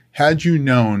podcast? Had you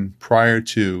known prior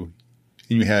to,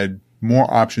 and you had more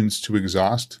options to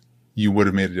exhaust, you would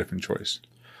have made a different choice.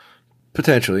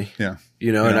 Potentially. Yeah.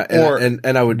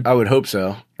 And I would hope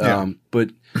so. Yeah.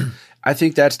 But I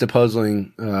think that's the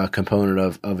puzzling component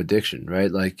of addiction,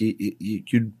 right? Like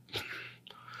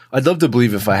I'd love to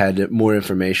believe if I had more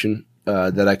information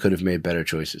that I could have made better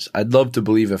choices. I'd love to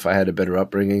believe if I had a better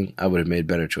upbringing, I would have made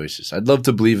better choices. I'd love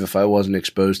to believe if I wasn't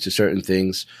exposed to certain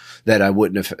things that I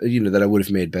wouldn't have, that I would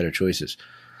have made better choices.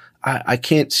 I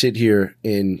can't sit here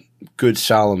in good,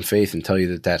 solemn faith and tell you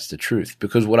that that's the truth,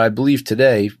 because what I believe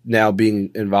today, now being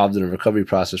involved in a recovery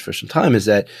process for some time, is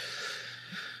that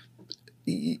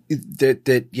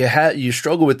you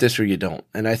struggle with this or you don't.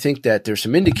 And I think that there's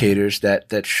some indicators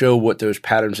that show what those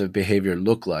patterns of behavior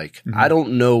look like. Mm-hmm. I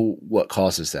don't know what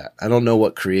causes that. I don't know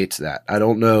what creates that. I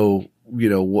don't know,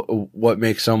 what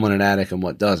makes someone an addict and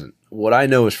what doesn't. What I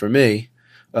know is, for me,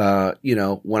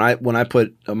 when I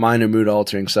put a minor mood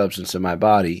altering substance in my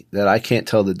body, that I can't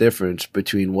tell the difference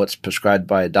between what's prescribed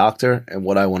by a doctor and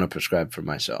what I want to prescribe for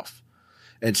myself.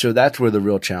 And so that's where the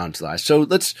real challenge lies. So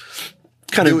let's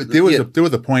there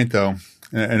was a point, though,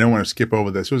 and I don't want to skip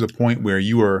over this. There was a point where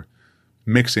you were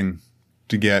mixing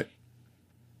to get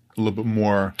a little bit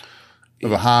more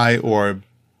of a high or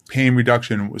pain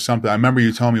reduction was something. I remember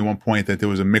you telling me at one point that there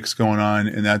was a mix going on,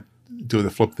 and that there was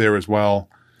a flip there as well.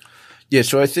 Yeah,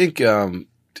 so I think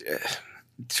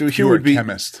so here would be a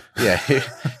chemist. Yeah,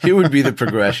 here would be the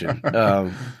progression.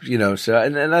 So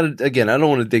again, I don't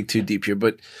want to dig too deep here,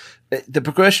 but the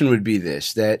progression would be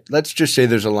this: that let's just say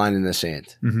there's a line in the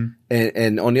sand, mm-hmm.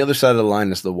 and on the other side of the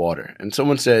line is the water, and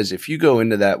someone says, if you go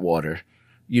into that water,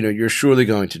 you're surely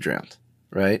going to drown,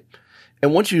 right?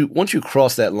 And once you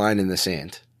cross that line in the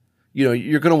sand,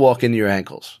 you're going to walk into your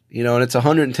ankles, and it's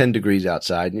 110 degrees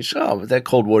outside, and you say, oh, that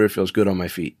cold water feels good on my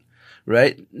feet.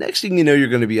 Right? Next thing you know, you're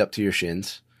going to be up to your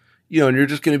shins, and you're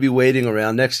just going to be wading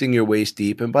around. Next thing, you're waist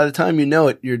deep. And by the time you know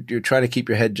it, you're trying to keep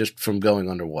your head just from going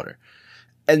underwater.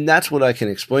 And that's what I can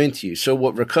explain to you. So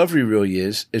what recovery really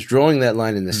is drawing that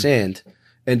line in the sand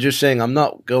and just saying, I'm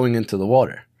not going into the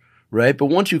water. Right? But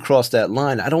once you cross that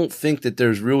line, I don't think that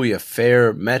there's really a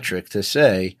fair metric to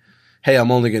say, hey,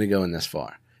 I'm only going to go in this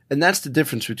far. And that's the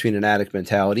difference between an addict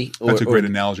mentality that's a great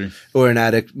analogy, or an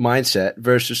addict mindset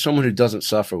versus someone who doesn't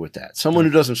suffer with that. Someone who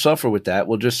doesn't suffer with that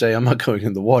will just say, I'm not going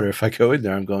in the water. If I go in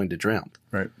there, I'm going to drown.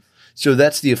 Right. So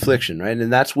that's the affliction, right?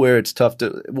 And that's where it's tough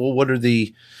to, well, what are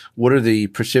the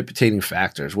precipitating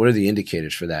factors? What are the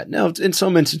indicators for that? Now, in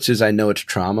some instances, I know it's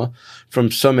trauma.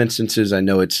 From some instances, I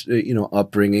know it's,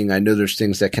 upbringing. I know there's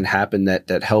things that can happen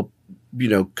that help,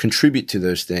 contribute to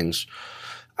those things.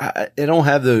 I don't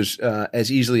have those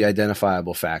as easily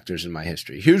identifiable factors in my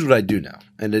history. Here's what I do know,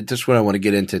 and this is what I want to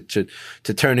get into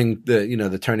to turning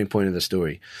the turning point of the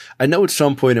story. I know at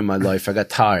some point in my life I got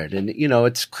tired, and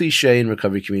it's cliche in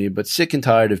recovery community, but sick and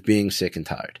tired of being sick and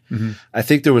tired. Mm-hmm. I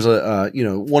think there was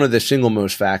one of the single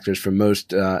most factors for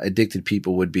most addicted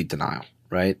people would be denial.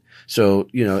 Right, so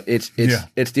it's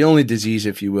the only disease,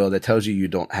 if you will, that tells you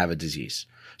don't have a disease.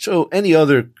 So any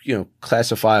other,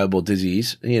 classifiable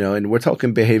disease, and we're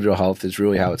talking behavioral health is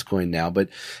really how it's coined now, but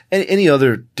any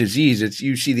other disease,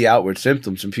 you see the outward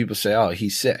symptoms and people say, oh,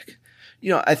 he's sick.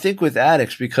 I think with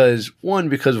addicts, because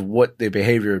of what their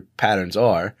behavior patterns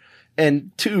are, and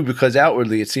two, because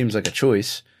outwardly it seems like a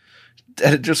choice,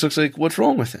 that it just looks like, what's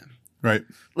wrong with him? Right.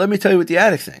 Let me tell you what the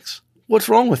addict thinks. What's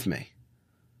wrong with me?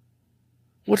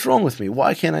 What's wrong with me?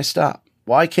 Why can't I stop?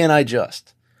 Why can't I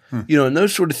just? And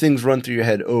those sort of things run through your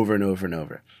head over and over and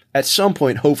over. At some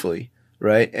point, hopefully,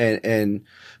 right? And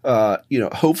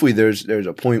hopefully there's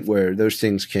a point where those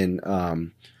things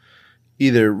can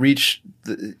either reach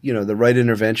the right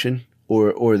intervention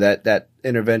or that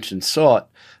intervention sought,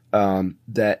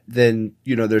 that then,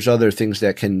 there's other things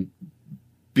that can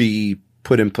be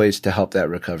put in place to help that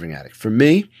recovering addict. For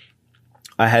me,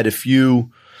 I had a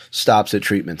few stops at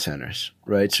treatment centers,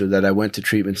 right? So that I went to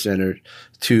treatment center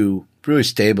to really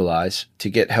stabilize, to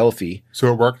get healthy.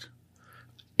 So it worked?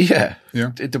 Yeah.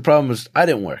 The problem was I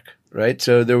didn't work, right?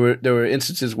 So there were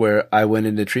instances where I went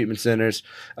into treatment centers,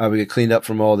 I would get cleaned up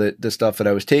from all the stuff that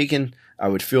I was taking, I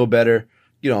would feel better,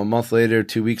 a month later,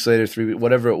 2 weeks later, 3 weeks,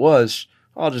 whatever it was,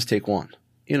 I'll just take one,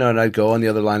 and I'd go on the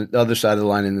other side of the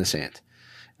line in the sand.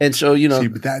 And so, See,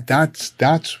 but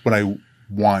that's what I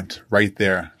want right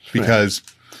there, because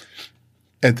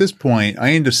at this point,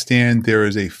 I understand there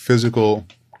is a physical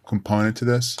component to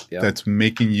this that's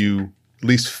making you at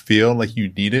least feel like you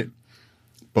need it.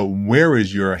 but where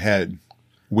is your head?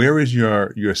 Where is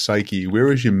your psyche?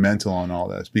 Where is your mental on all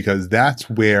this? Because that's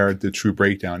where the true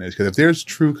breakdown is. Because if there's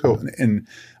true and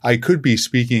I could be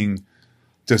speaking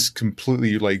just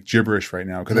completely like gibberish right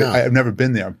now because I've never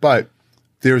been there, but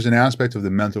there's an aspect of the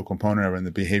mental component of it and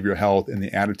the behavioral health and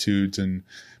the attitudes. And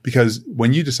because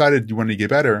when you decided you wanted to get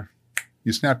better,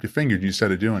 you snapped your fingers and you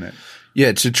started doing it. Yeah,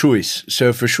 it's a choice.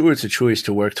 So for sure, it's a choice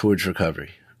to work towards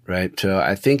recovery, right? So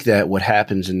I think that what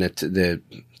happens in the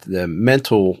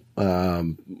mental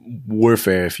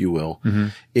warfare, if you will,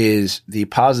 is the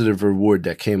positive reward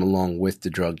that came along with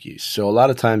the drug use. So a lot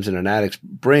of times in an addict's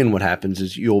brain, what happens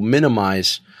is you'll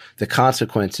minimize the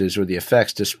consequences or the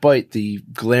effects despite the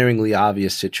glaringly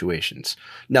obvious situations.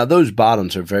 Now, those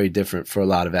bottoms are very different for a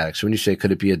lot of addicts. When you say,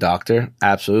 could it be a doctor?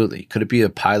 Absolutely. Could it be a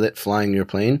pilot flying your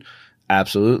plane?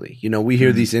 Absolutely. We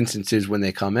hear these instances when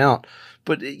they come out,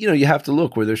 but you have to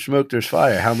look where there's smoke, there's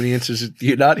fire. How many instances do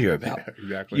you not hear about? Yeah,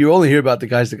 exactly. You only hear about the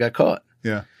guys that got caught.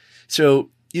 Yeah.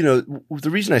 So, the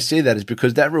reason I say that is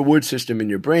because that reward system in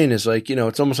your brain is like,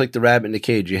 it's almost like the rabbit in the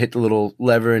cage. You hit the little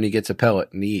lever and he gets a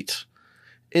pellet and he eats.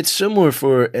 It's similar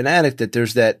for an addict that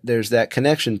there's that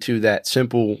connection to that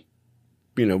simple,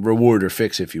 reward or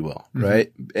fix, if you will,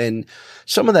 right? And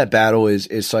some of that battle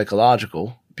is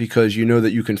psychological because you know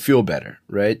that you can feel better,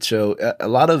 right? So a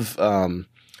lot of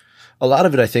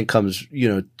it, I think,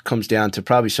 comes down to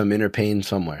probably some inner pain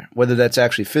somewhere, whether that's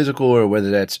actually physical or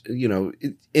whether that's,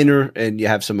 inner and you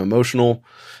have some emotional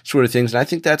sort of things. And I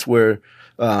think that's where,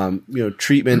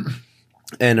 treatment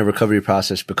and a recovery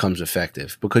process becomes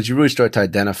effective because you really start to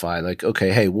identify like,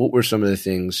 okay, hey, what were some of the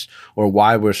things or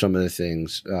why were some of the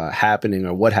things happening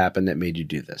or what happened that made you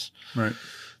do this? Right.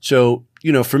 So,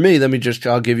 for me,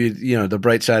 I'll give you, the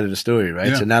bright side of the story, right?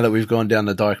 Yeah. So now that we've gone down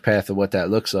the dark path of what that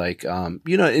looks like, and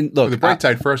look. Well, the bright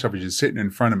side first off is just sitting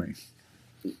in front of me.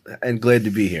 And glad to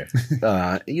be here,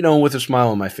 with a smile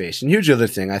on my face. And here's the other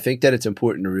thing. I think that it's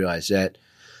important to realize that,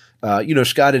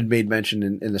 Scott had made mention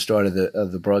in the start of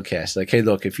the broadcast, like, hey,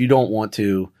 look, if you don't want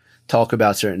to talk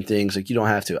about certain things, like you don't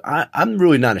have to. I'm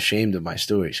really not ashamed of my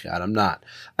story, Scott. I'm not.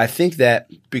 I think that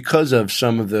because of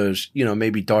some of those,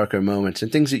 maybe darker moments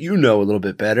and things that a little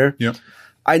bit better. Yep.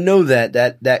 I know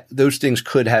that those things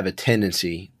could have a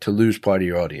tendency to lose part of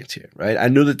your audience here, right? I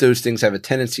know that those things have a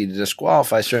tendency to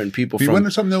disqualify certain people from. You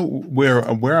want something though, where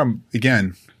I'm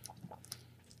again.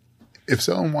 If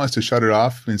someone wants to shut it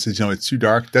off and says, it's too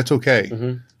dark, that's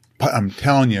okay. But I'm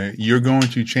telling you, you're going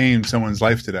to change someone's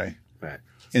life today. Right.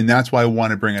 And that's why I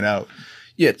want to bring it out.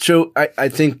 Yeah. So I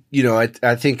think,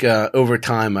 I think over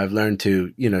time I've learned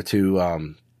to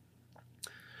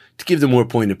give them more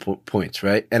pointed points.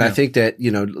 Right. And I think that,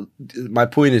 my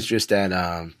point is just that,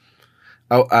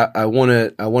 I want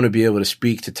to be able to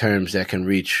speak to terms that can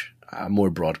reach a more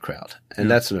broad crowd. And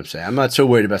that's what I'm saying. I'm not so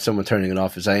worried about someone turning it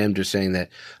off as I am just saying that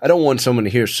I don't want someone to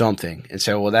hear something and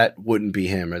say, well, that wouldn't be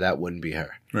him or that wouldn't be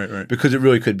her. Right. Because it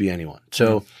really could be anyone.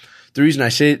 So the reason I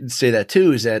say that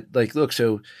too is that, like, look,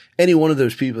 so any one of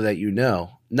those people that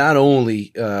not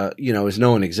only, is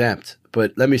no one exempt,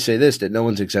 but let me say this, that no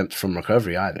one's exempt from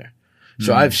recovery either.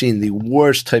 So I've seen the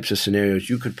worst types of scenarios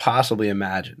you could possibly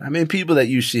imagine. I mean, people that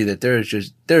you see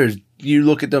that you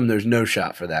look at them, there's no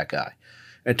shot for that guy.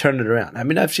 And turn it around. I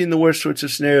mean, I've seen the worst sorts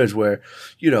of scenarios where,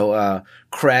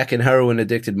 crack and heroin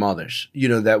addicted mothers,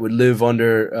 that would live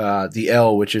under the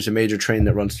L, which is a major train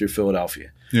that runs through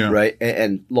Philadelphia, right?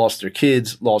 And lost their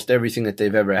kids, lost everything that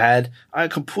they've ever had. I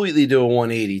completely do a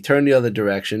 180, turn the other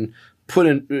direction, put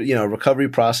in, a recovery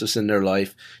process in their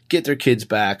life, get their kids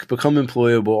back, become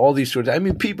employable, all these sorts of, I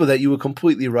mean, people that you would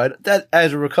completely write, that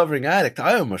as a recovering addict,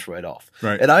 I almost write off.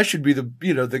 Right. And I should be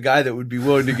the guy that would be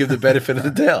willing to give the benefit of the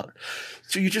doubt.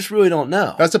 So you just really don't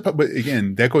know. But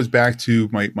again, that goes back to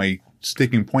my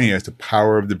sticking point as the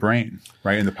power of the brain,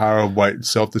 right? And the power of what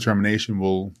self-determination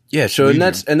will. Yeah. So, and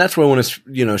that's where I want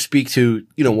to, speak to,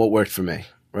 what worked for me.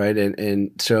 Right.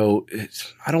 And so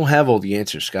I don't have all the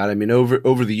answers, Scott. I mean,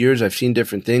 over the years, I've seen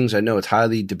different things. I know it's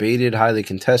highly debated, highly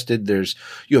contested. There's,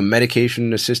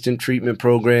 medication assistant treatment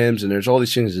programs, and there's all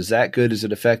these things. Is that good? Is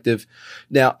it effective?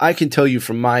 Now, I can tell you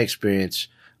from my experience,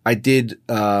 I did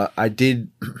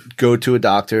go to a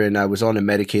doctor and I was on a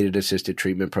medicated assisted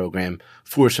treatment program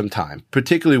for some time,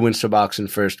 particularly when Suboxone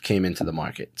first came into the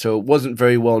market. So it wasn't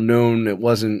very well known. It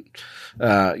wasn't,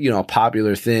 a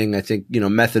popular thing. I think,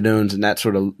 methadones and that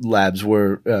sort of labs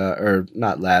were, or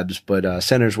not labs, but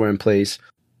centers were in place.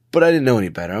 But I didn't know any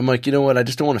better. I'm like, you know what? I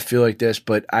just don't want to feel like this.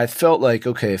 But I felt like,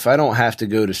 okay, if I don't have to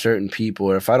go to certain people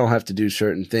or if I don't have to do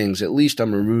certain things, at least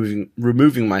I'm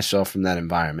removing myself from that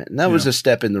environment. And that was a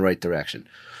step in the right direction.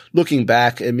 looking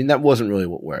back, I mean, that wasn't really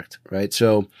what worked, right?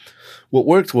 So what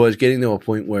worked was getting to a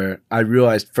point where I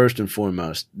realized first and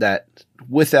foremost that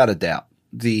without a doubt,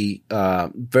 the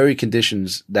very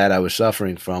conditions that I was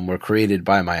suffering from were created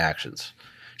by my actions.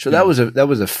 So that was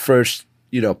a first,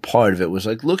 part of it was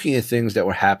like looking at things that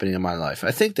were happening in my life.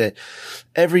 I think that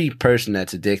every person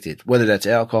that's addicted, whether that's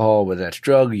alcohol, whether that's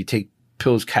drug, you take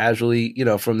pills casually,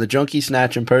 from the junkie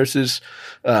snatching purses,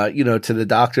 to the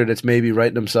doctor that's maybe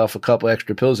writing himself a couple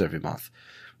extra pills every month.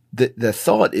 The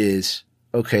thought is,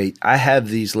 okay, I have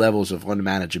these levels of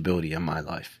unmanageability in my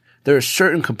life. There are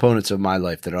certain components of my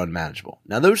life that are unmanageable.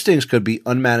 Now, those things could be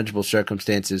unmanageable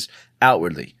circumstances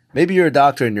outwardly. Maybe you're a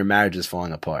doctor and your marriage is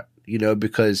falling apart,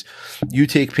 because you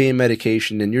take pain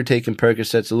medication and you're taking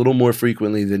Percocets a little more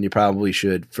frequently than you probably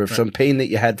should for some pain that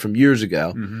you had from years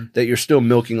ago that you're still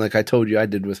milking like I told you I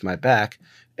did with my back.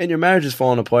 And your marriage is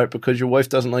falling apart because your wife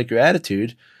doesn't like your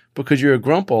attitude because you're a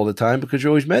grump all the time because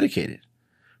you're always medicated,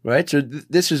 right? So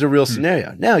this is a real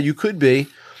scenario. Now, you could be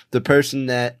the person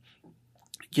that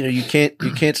you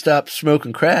can't stop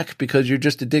smoking crack because you're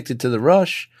just addicted to the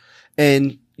rush.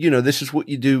 And, this is what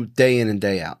you do day in and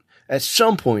day out. At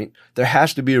some point, there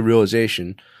has to be a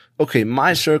realization, okay,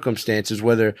 my circumstances,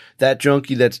 whether that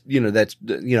junkie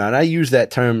and I use that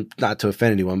term not to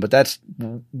offend anyone, but that's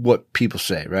what people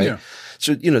say, right? Yeah.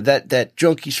 So, that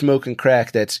junkie smoking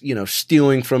crack that's,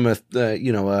 stealing from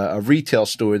a retail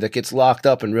store that gets locked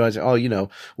up and realizing,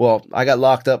 I got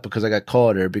locked up because I got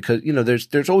caught or because,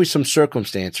 there's always some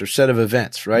circumstance or set of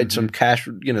events, right? Some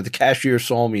the cashier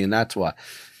saw me and that's why.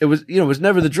 It was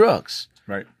never the drugs.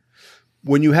 Right.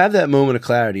 When you have that moment of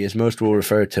clarity, as most will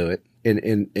refer to it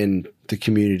in the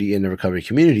community, in the recovery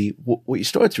community, what you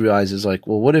start to realize is like,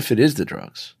 well, what if it is the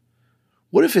drugs?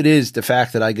 What if it is the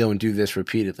fact that I go and do this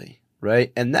repeatedly,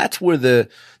 right? And that's where the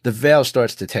veil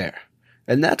starts to tear.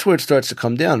 And that's where it starts to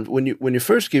come down. When you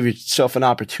first give yourself an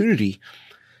opportunity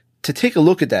to take a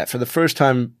look at that for the first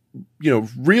time,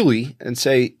 really, and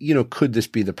say, could this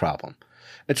be the problem?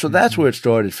 And so that's where it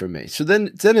started for me. So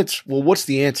then it's, well, what's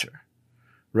the answer?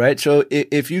 Right. So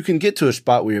if you can get to a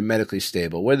spot where you're medically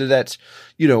stable, whether that's,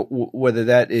 whether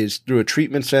that is through a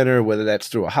treatment center, whether that's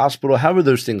through a hospital, however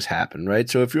those things happen. Right.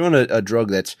 So if you're on a drug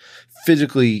that's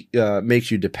physically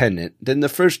makes you dependent, then the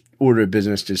first order of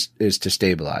business is to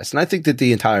stabilize. And I think that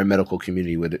the entire medical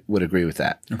community would agree with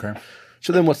that. Okay.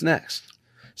 So then what's next?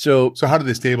 So how do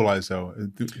they stabilize though?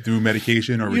 Through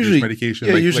medication or reduced medication?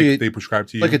 Yeah, usually they prescribe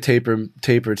to you? Like a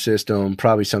tapered system,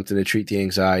 probably something to treat the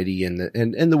anxiety and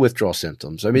the withdrawal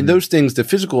symptoms. I mean, those things, the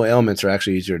physical ailments are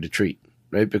actually easier to treat,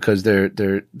 right? Because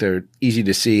they're easy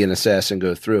to see and assess and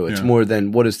go through. It's more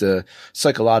than what is the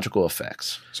psychological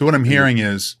effects. So what I'm hearing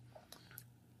is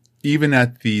even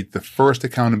at the first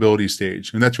accountability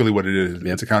stage, and that's really what it is,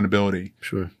 it's accountability.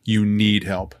 Sure. You need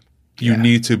help. You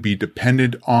need to be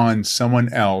dependent on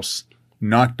someone else,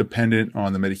 not dependent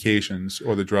on the medications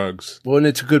or the drugs. Well, and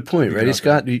it's a good point, right?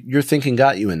 Scott, your thinking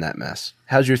got you in that mess.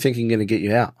 How's your thinking going to get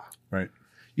you out? Right.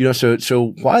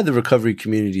 So why the recovery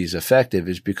community is effective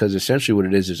is because essentially what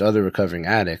it is other recovering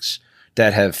addicts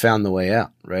that have found the way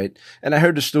out, right? And I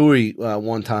heard the story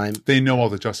one time. They know all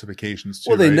the justifications too,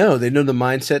 well, they know the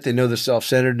mindset, they know the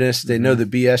self-centeredness, they know the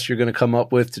BS you're going to come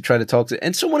up with to try to talk to,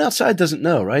 and someone outside doesn't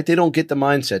know, right? They don't get the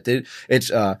mindset.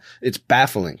 It's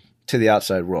baffling to the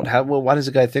outside world. Why does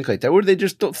a guy think like that? Or they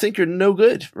just don't think you're no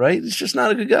good, right? It's just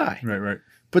not a good guy. Right.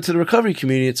 But to the recovery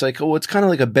community, it's like, it's kind of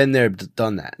like a been there,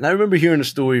 done that. And I remember hearing a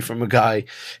story from a guy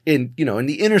in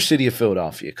the inner city of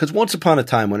Philadelphia. Because once upon a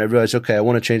time when I realized, okay, I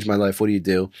want to change my life, what do you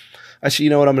do? I said, you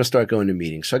know what, I'm going to start going to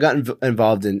meetings. So I got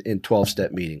involved in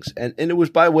 12-step meetings. And it was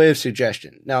by way of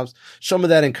suggestion. Now, some of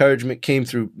that encouragement came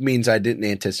through means I didn't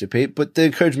anticipate, but the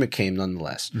encouragement came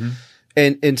nonetheless. Mm-hmm.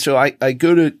 And so I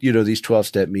go to, these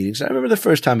 12-step meetings. I remember the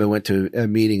first time I went to a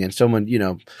meeting and someone,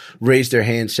 raised their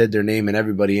hand, said their name, and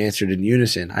everybody answered in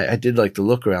unison. I did like the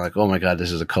look around like, oh my God,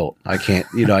 this is a cult. I can't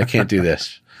do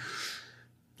this.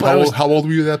 But how old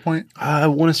were you at that point? I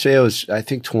want to say I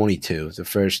think 22, the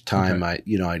first time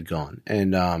I'd gone.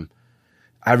 And,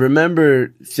 I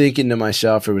remember thinking to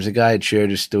myself, there was a guy had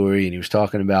shared a story and he was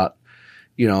talking about,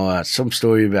 some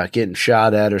story about getting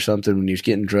shot at or something when he was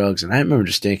getting drugs. And I remember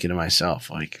just thinking to myself,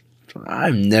 like,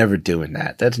 I'm never doing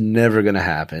that. That's never going to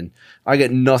happen. I got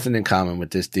nothing in common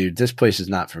with this dude. This place is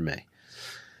not for me.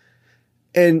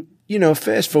 And,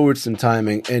 fast forward some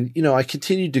timing, and I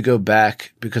continued to go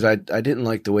back because I didn't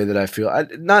like the way that I feel.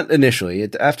 Not initially.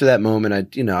 After that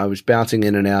moment, I was bouncing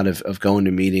in and out of going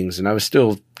to meetings, and I was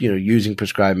still using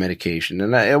prescribed medication,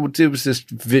 and it was this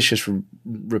vicious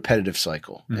repetitive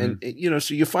cycle. And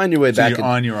so you find your way back. You're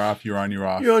on, you're off, you're on, you're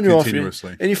off,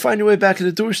 continuously, and you find your way back to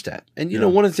the doorstep. And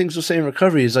one of the things we'll say in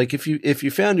recovery is like if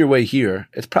you found your way here,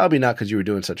 it's probably not because you were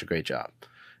doing such a great job.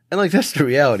 And like that's the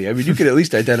reality. I mean, you can at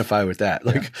least identify with that.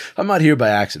 Like I'm not here by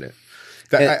accident.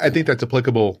 I think that's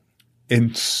applicable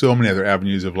in so many other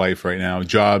avenues of life right now: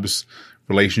 jobs,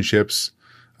 relationships.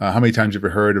 How many times have you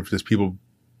ever heard of just people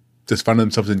just find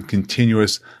themselves in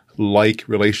continuous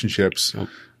relationships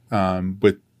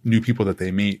with new people that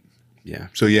they meet? Yeah.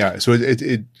 So it's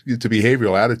a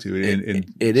behavioral attitude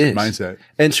and it is mindset.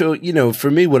 And so for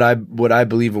me, what I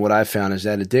believe and what I found is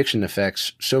that addiction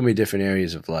affects so many different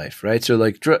areas of life, right? So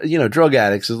like drug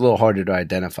addicts is a little harder to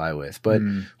identify with, but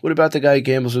what about the guy who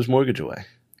gambles his mortgage away?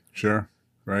 Sure,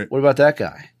 right. What about that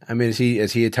guy? I mean, is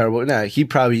he a terrible? No, he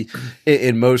probably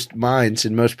in most minds,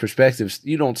 in most perspectives,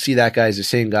 you don't see that guy as the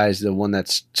same guy as the one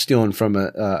that's stealing from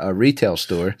a retail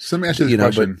store. So let me ask you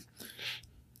this question.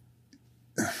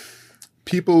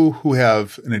 People who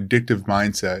have an addictive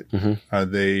mindset, are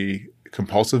they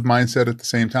compulsive mindset at the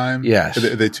same time? Yes.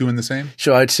 Are they two in the same?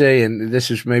 So I'd say, and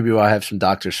this is maybe why I have some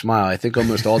doctors smile, I think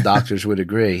almost all doctors would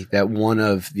agree that one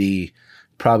of the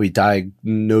probably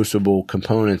diagnosable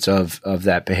components of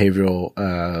that behavioral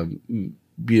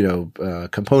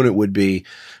component would be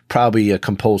probably a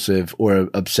compulsive or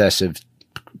obsessive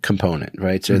component,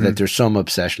 right? So that there's some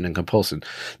obsession and compulsion.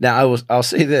 Now I'll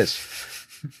say this.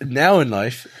 Now in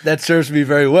life, that serves me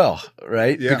very well,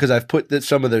 right? Yeah. Because I've put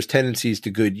some of those tendencies to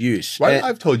good use. Well,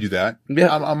 I've told you that.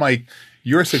 Yeah. I'm like,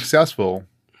 you're successful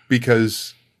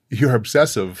because you're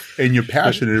obsessive and you're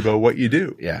passionate about what you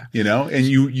do. Yeah. And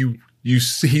you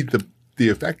see the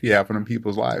effect you have on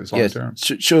people's lives long term.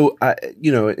 So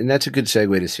and that's a good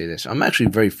segue to say this. I'm actually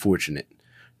very fortunate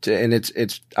and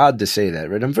it's odd to say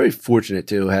that, right? I'm very fortunate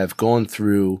to have gone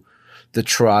through the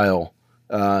trial,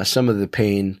 some of the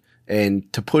pain,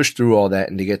 and to push through all that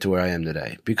and to get to where I am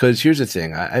today. Because here's the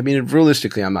thing. I mean,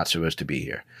 realistically, I'm not supposed to be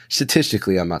here.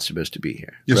 Statistically, I'm not supposed to be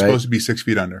here. You're supposed to be 6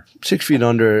 feet under. 6 feet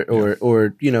under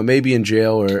or maybe in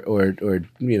jail or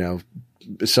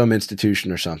some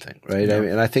institution or something, right? Yeah.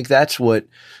 And I think that's what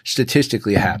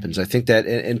statistically happens. I think that,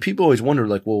 and people always wonder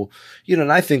like, well,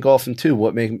 and I think often too,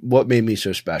 what made me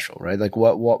so special, right? Like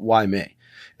why me?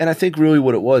 And I think really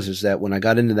what it was is that when I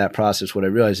got into that process, what I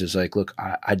realized is like, look,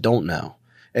 I don't know.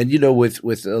 And,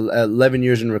 with 11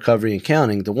 years in recovery and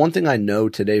counting, the one thing I know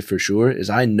today for sure is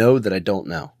I know that I don't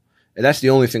know. And that's the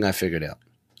only thing I figured out.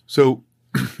 So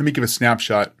let me give a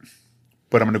snapshot,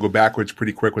 but I'm going to go backwards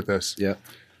pretty quick with this. Yeah.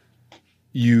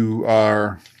 You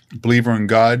are a believer in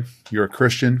God. You're a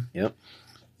Christian. Yep.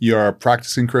 You're a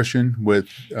practicing Christian with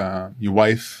your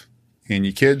wife and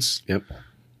your kids. Yep.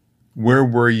 Where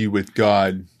were you with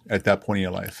God at that point in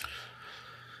your life?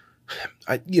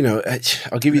 I'll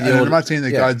give you the I'm not saying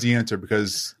that God's the answer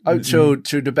because so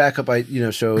to back up,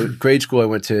 so grade school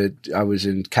I was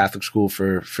in Catholic school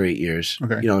for 8 years.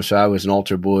 Okay. So I was an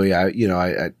altar boy.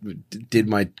 I did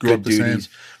my good duties.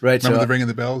 Right. Remember the ringing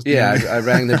the bells? Yeah, I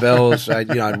rang the bells.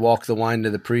 I'd walk the wine to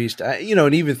the priest.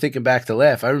 And even thinking back to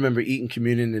laugh, I remember eating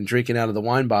communion and drinking out of the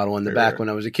wine bottle in the back when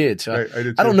I was a kid. So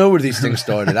I don't know where these things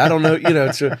started. I don't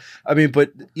know, so I mean,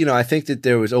 but I think that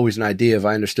there was always an idea if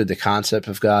I understood the concept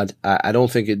of God. I don't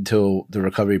think until the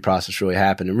recovery process really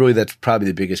happened. And really that's probably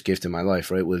the biggest gift in my life,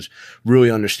 right? Was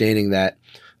really understanding that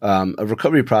a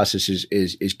recovery process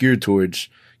is geared towards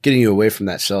getting you away from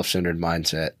that self-centered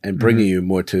mindset and bringing you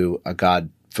more to a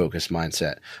God-focused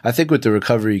mindset. I think what the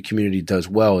recovery community does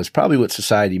well is probably what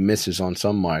society misses on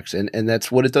some marks. And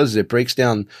that's what it does is it breaks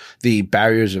down the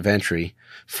barriers of entry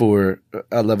for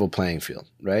a level playing field,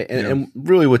 right? And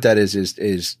really what that is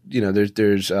there's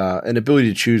an ability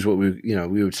to choose what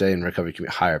we would say in recovery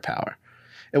community, higher power.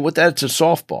 And what that's a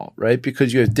softball, right?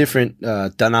 Because you have different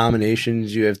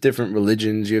denominations, you have different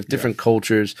religions, you have different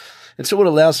cultures. And so what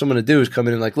allows someone to do is come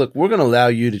in and like, look, we're going to allow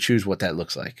you to choose what that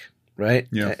looks like, right?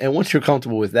 Yeah. And once you're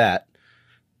comfortable with that,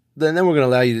 then we're going to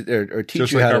allow you to, or teach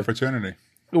just you like how our to fraternity.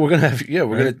 We're going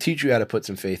to teach you how to put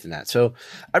some faith in that. So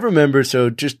I remember,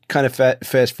 just kind of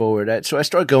fast forward. So I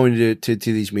started going to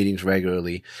these meetings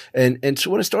regularly. And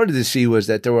so what I started to see was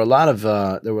that there were a lot of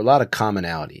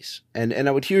commonalities and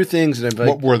I would hear things and I'd be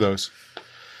like, what were those?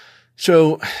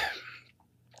 So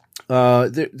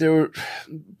There were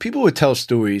people would tell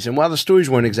stories, and while the stories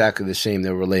weren't exactly the same, they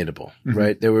were relatable,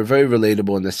 right? They were very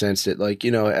relatable in the sense that, like,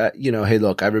 hey,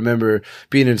 look, I remember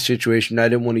being in a situation I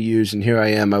didn't want to use, and here I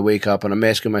am. I wake up and I'm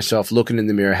asking myself, looking in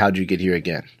the mirror, how'd you get here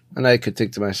again? And I could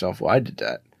think to myself, well, I did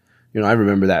that. I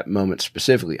remember that moment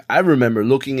specifically. I remember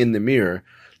looking in the mirror,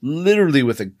 literally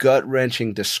with a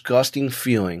gut-wrenching, disgusting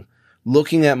feeling,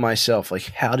 looking at myself like,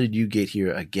 how did you get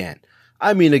here again?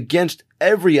 I mean, against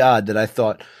every odd that I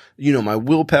thought, my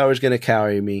willpower is going to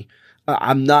carry me.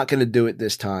 I'm not going to do it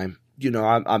this time.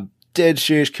 I'm dead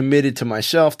serious, committed to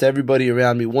myself, to everybody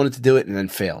around me, wanted to do it, and then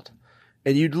failed.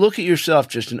 And you'd look at yourself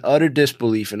just in utter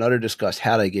disbelief and utter disgust.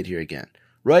 How did I get here again?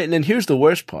 Right? And then here's the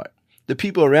worst part. The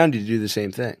people around you do the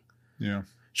same thing. Yeah.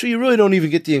 So you really don't even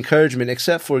get the encouragement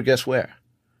except for, guess where?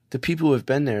 The people who have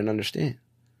been there and understand.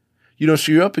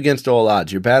 So you're up against all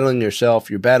odds. You're battling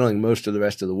yourself. You're battling most of the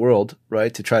rest of the world,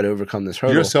 right, to try to overcome this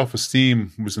hurdle. Your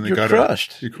self-esteem was in the gutter.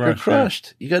 You're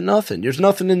crushed. Yeah. You got nothing. There's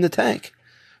nothing in the tank.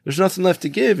 There's nothing left to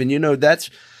give. And,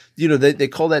 that's, they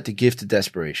call that the gift of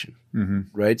desperation,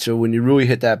 right? So when you really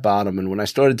hit that bottom, and when I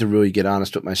started to really get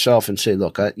honest with myself and say,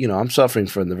 look, I'm suffering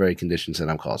from the very conditions that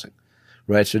I'm causing,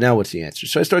 right? So now what's the answer?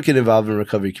 So I started getting involved in the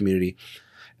recovery community.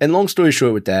 And long story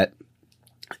short with that,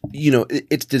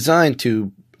 it's designed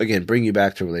to, again, bring you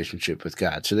back to a relationship with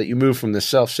God so that you move from the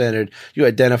self-centered, you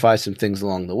identify some things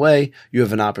along the way, you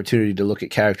have an opportunity to look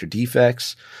at character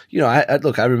defects. I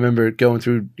remember going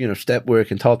through, step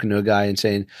work and talking to a guy and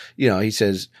saying, he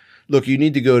says, look, you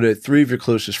need to go to 3 of your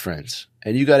closest friends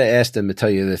and you got to ask them to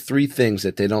tell you the 3 things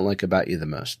that they don't like about you the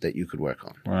most that you could work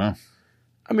on. Wow.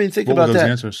 I mean, think what about were those that.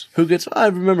 Answers? I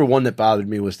remember one that bothered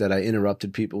me was that I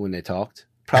interrupted people when they talked.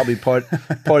 Probably part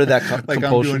of that like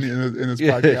compulsion. I'm doing in this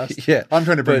podcast. Yeah. I'm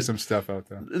trying to bring some stuff out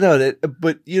there. No,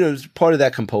 but it's part of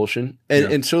that compulsion.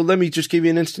 And so let me just give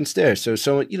you an instance there. So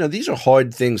these are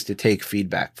hard things to take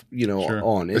feedback,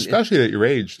 on. Especially at your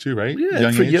age too, right?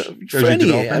 Yeah, Young age. For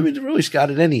any age. I mean, really,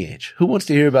 Scott, at any age. Who wants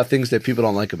to hear about things that people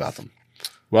don't like about them?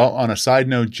 Well, on a side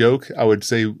note joke, I would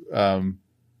say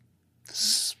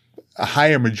a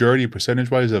higher majority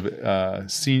percentage-wise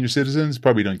of senior citizens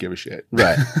probably don't give a shit.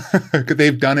 Right. Because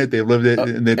they've done it, they've lived it,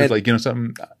 and they're just like,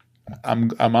 something,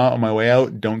 I'm out on my way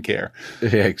out, don't care.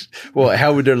 Yeah. Well,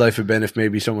 how would their life have been if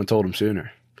maybe someone told them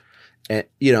sooner? And,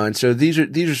 and so these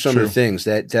are some of the things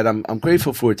that I'm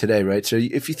grateful for today, right? So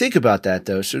if you think about that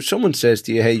though, so someone says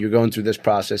to you, hey, you're going through this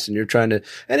process and you're trying to,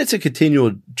 and it's a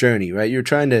continual journey, right?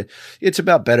 It's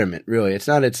about betterment, really. It's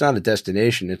not a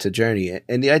destination, it's a journey.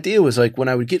 And the idea was like, when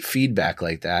I would get feedback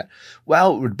like that,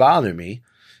 while it would bother me,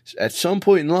 at some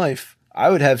point in life, I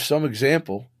would have some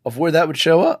example of where that would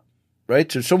show up,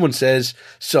 right? So someone says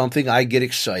something, I get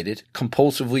excited,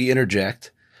 compulsively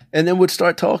interject, and then would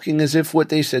start talking as if what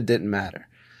they said didn't matter.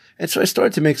 And so I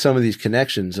started to make some of these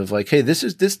connections of like, hey,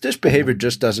 this behavior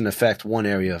just doesn't affect one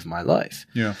area of my life.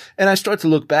 Yeah. And I start to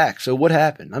look back. So what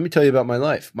happened? Let me tell you about my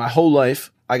life. My whole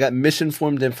life, I got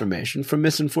misinformed information from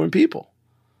misinformed people.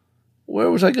 Where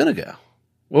was I going to go?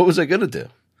 What was I going to do?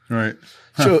 Right.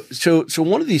 Huh. So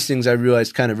one of these things I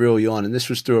realized kind of early on, and this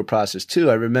was through a process too.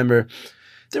 I remember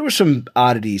there were some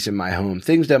oddities in my home,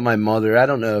 things that my mother, I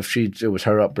don't know if it was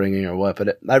her upbringing or what,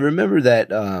 but I remember that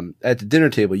at the dinner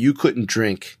table, you couldn't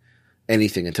drink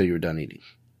anything until you were done eating.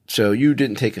 So you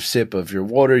didn't take a sip of your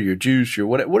water, your juice, your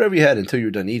whatever you had until you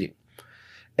were done eating.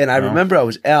 And I remember I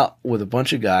was out with a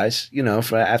bunch of guys,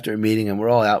 after a meeting, and we're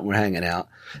all out and we're hanging out.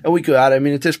 And we go out. I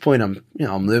mean, at this point, I'm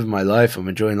living my life. I'm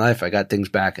enjoying life. I got things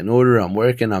back in order. I'm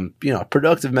working. I'm, a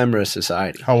productive member of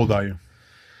society. How old are you?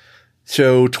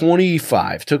 So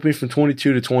 25. Took me from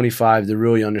 22 to 25 to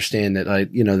really understand that I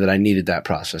needed that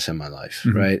process in my life,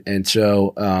 right? And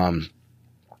so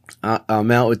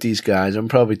I'm out with these guys. I'm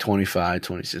probably 25,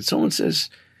 26. Someone says,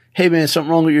 hey, man,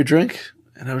 something wrong with your drink?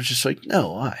 And I was just like,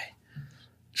 no, why?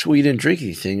 So you didn't drink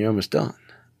anything. You're almost done.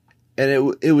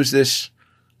 And it was this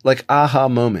like aha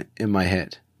moment in my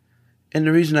head. And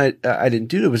the reason I didn't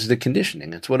do it was the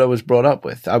conditioning. It's what I was brought up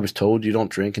with. I was told you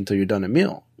don't drink until you're done a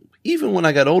meal. Even when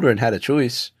I got older and had a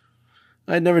choice,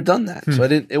 I had never done that. So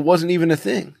it wasn't even a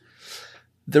thing.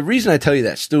 The reason I tell you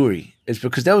that story is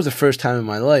because that was the first time in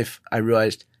my life I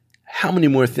realized how many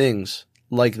more things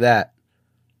like that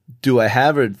do I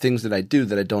have, or things that I do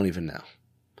that I don't even know.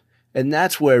 And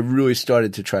that's where I really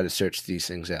started to try to search these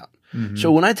things out.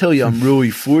 So when I tell you I'm really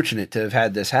fortunate to have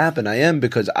had this happen, I am,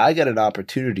 because I got an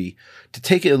opportunity to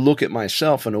take a look at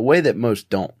myself in a way that most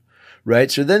don't.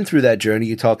 Right. So then through that journey,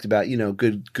 you talked about,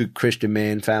 good Christian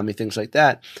man, family, things like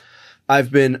that. I've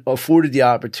been afforded the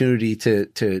opportunity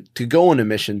to go on a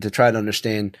mission to try to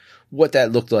understand what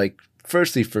that looked like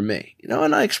firstly for me,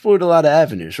 and I explored a lot of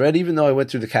avenues, right? Even though I went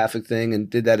through the Catholic thing and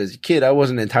did that as a kid, I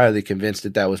wasn't entirely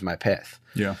convinced that was my path.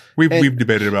 Yeah. We've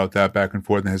debated about that back and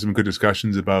forth and had some good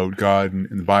discussions about God and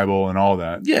the Bible and all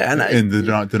that. Yeah. And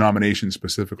the denomination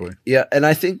specifically. Yeah. And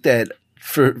I think that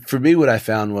for me, what I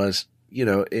found was,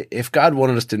 if God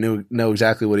wanted us to know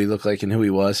exactly what he looked like and who he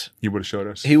was, he would have showed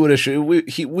us. He would have showed.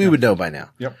 We would know by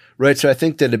now. Yep. Right. So I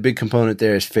think that a big component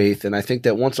there is faith, and I think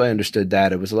that once I understood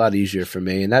that, it was a lot easier for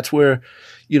me, and that's where,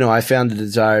 I found the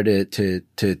desire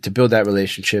to build that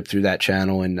relationship through that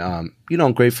channel, and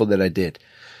I'm grateful that I did.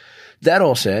 That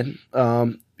all said,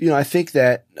 I think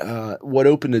that what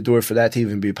opened the door for that to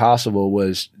even be possible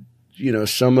was,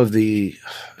 some of the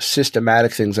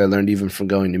systematic things I learned even from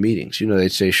going to meetings.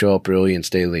 They'd say show up early and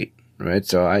stay late, right?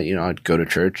 So I'd go to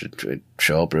church, I'd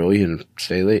show up early and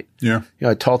stay late. Yeah.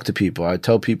 I'd talk to people. I'd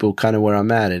tell people kind of where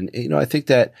I'm at. And, I think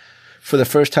that for the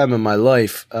first time in my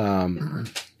life,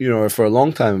 or for a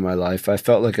long time in my life, I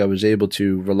felt like I was able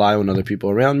to rely on other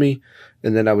people around me,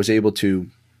 and then I was able to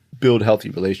build healthy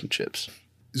relationships.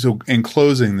 So in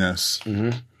closing this,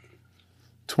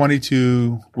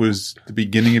 22 was the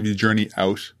beginning of your journey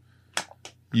out.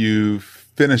 You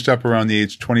finished up around the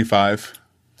age of 25.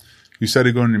 You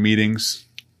started going to meetings.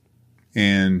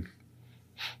 And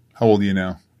how old are you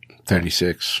now?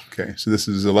 36. Okay. So this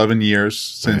is 11 years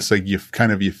since you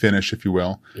finish, if you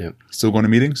will. Yep. Still going to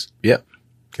meetings? Yep.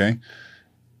 Okay.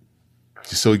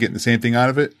 You still getting the same thing out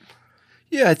of it?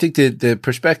 Yeah, I think the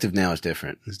perspective now is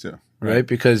different. Right?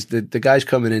 Because the guys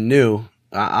coming in new,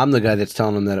 I'm the guy that's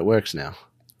telling them that it works now.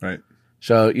 Right.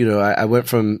 So, I went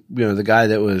from, the guy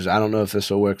that was, I don't know if this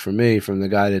will work for me, from the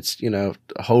guy that's,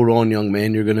 hold on, young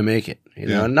man, you're going to make it.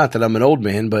 Not that I'm an old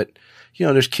man, but,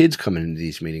 there's kids coming into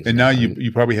these meetings. And now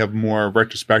you probably have more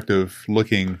retrospective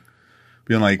looking,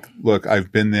 being like, look,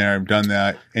 I've been there, I've done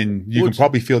that. And you can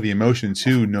probably feel the emotion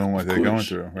too, knowing what they're going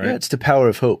through, right? Yeah, it's the power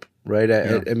of hope, right?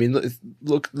 I mean,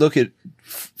 look at,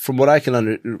 from what I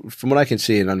can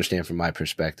see and understand from my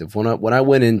perspective, when I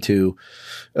went into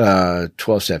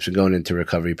 12 steps and going into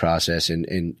recovery process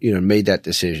and made that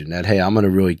decision that, hey, I'm going to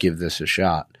really give this a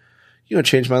shot, it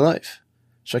changed my life.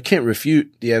 So I can't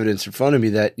refute the evidence in front of me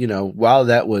that, while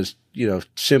that was,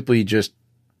 simply just,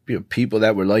 people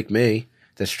that were like me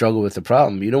that struggled with the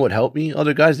problem, what helped me?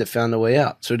 Other guys that found a way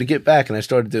out. So to get back, and I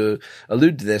started to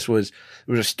allude to this, there was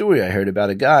a story I heard about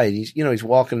a guy, and he's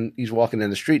walking down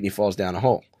the street and he falls down a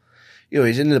hole.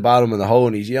 He's in the bottom of the hole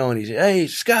and he's yelling, he's, hey,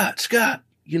 Scott,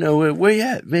 where you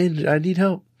at, man? I need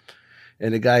help.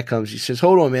 And the guy comes, he says,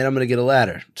 hold on, man, I'm going to get a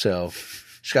ladder. So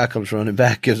Scott comes running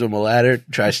back, gives him a ladder,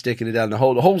 tries sticking it down the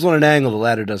hole. The hole's on an angle, the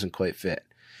ladder doesn't quite fit.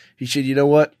 He said, you know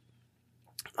what?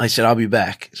 I said, I'll be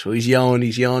back. So he's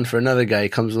yelling for another guy. He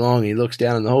comes along, he looks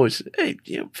down in the hole. He says, hey,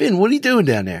 Finn, what are you doing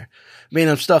down there? Man,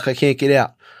 I'm stuck. I can't get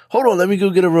out. Hold on, let me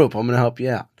go get a rope. I'm going to help you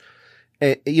out.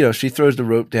 And, she throws the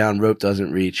rope down. Rope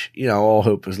doesn't reach. All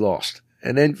hope is lost.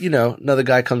 And then, another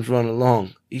guy comes running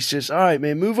along. He says, all right,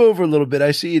 man, move over a little bit.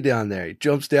 I see you down there. He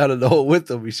jumps down in the hole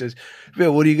with him. He says,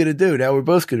 man, what are you going to do? Now we're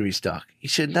both going to be stuck. He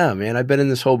said, no, man, I've been in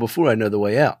this hole before. I know the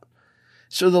way out.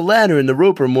 So the ladder and the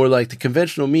rope are more like the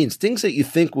conventional means, things that you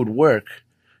think would work,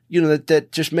 that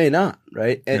just may not,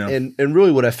 right? And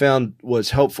really what I found was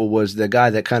helpful was the guy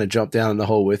that kind of jumped down in the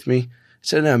hole with me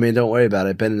said, no, man, don't worry about it.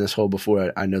 I've been in this hole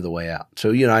before. I know the way out.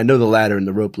 So, I know the ladder and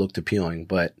the rope looked appealing,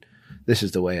 but this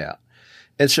is the way out.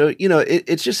 And so,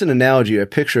 it's just an analogy or a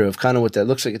picture of kind of what that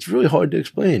looks like. It's really hard to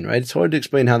explain, right? It's hard to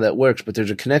explain how that works, but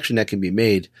there's a connection that can be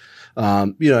made.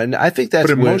 And I think that's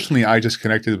But emotionally, I just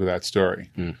connected with that story.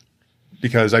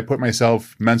 Because I put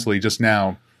myself mentally just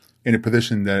now in a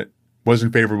position that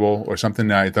wasn't favorable or something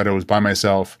that I thought I was by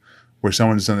myself where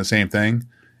someone's done the same thing.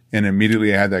 And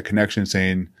immediately I had that connection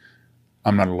saying,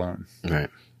 I'm not alone. Right.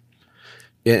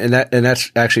 Yeah, and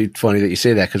that's actually funny that you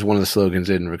say that, because one of the slogans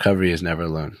in recovery is never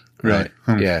alone. Right.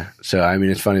 Really? Yeah. So, I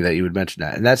mean, it's funny that you would mention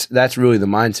that. And that's really the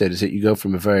mindset, is that you go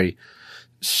from a very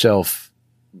self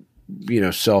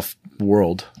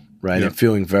world, right? Yep. And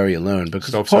feeling very alone,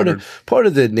 because part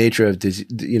of the nature of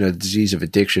disease of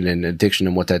addiction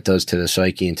and what that does to the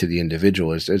psyche and to the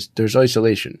individual is there's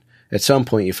isolation. At some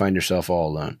point you find yourself all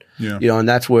alone. Yeah. And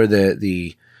that's where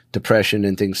the depression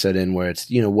and things set in, where it's,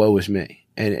 woe is me.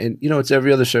 And it's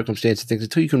every other circumstance and things,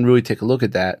 until you can really take a look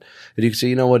at that, and you can say,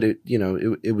 you know what,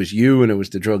 it was you, and it was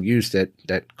the drug use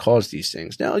that caused these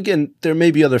things. Now, again, there may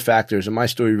be other factors, and my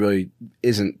story really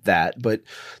isn't that, but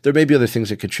there may be other things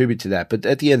that contribute to that. But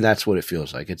at the end, that's what it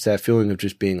feels like. It's that feeling of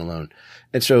just being alone.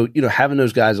 And so, having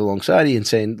those guys alongside you and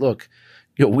saying, look,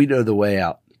 we know the way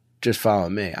out. Just follow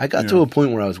me. I got to a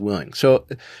point where I was willing. So,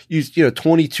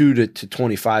 22 to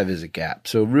 25 is a gap.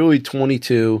 So really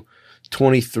 22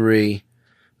 23,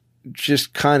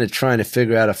 just kind of trying to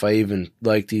figure out if I even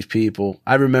like these people.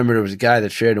 I remember there was a guy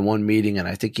that shared in one meeting, and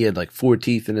I think he had like 4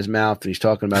 teeth in his mouth, and he's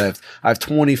talking about I have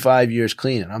 25 years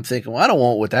clean, and I'm thinking, well, I don't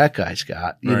want what that guy's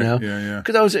got, you know? Yeah.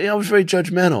 Because I was very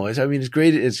judgmental. I mean, as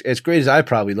great as I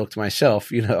probably looked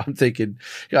myself, you know, I'm thinking,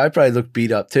 I probably look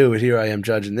beat up too, and here I am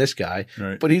judging this guy.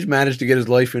 Right. But he's managed to get his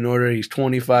life in order. He's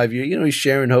 25 years, you know, he's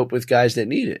sharing hope with guys that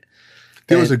need it.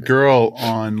 There was a girl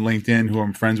on LinkedIn who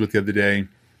I'm friends with the other day.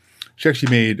 She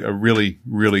actually made a really,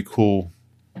 really cool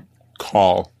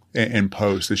call and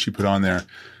post that she put on there.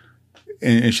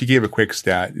 And she gave a quick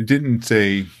stat. It didn't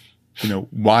say, you know,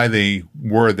 why they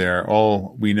were there.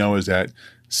 All we know is that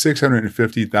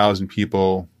 650,000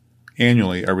 people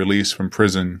annually are released from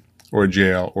prison or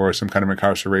jail or some kind of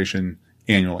incarceration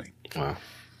annually. Wow.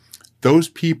 Those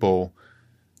people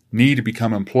need to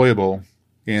become employable,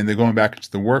 and they're going back into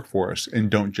the workforce,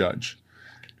 and don't judge.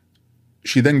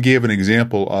 She then gave an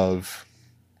example of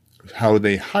how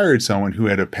they hired someone who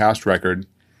had a past record,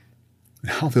 and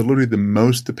how they're literally the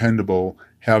most dependable,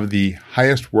 have the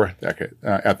highest work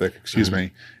ethic,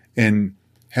 and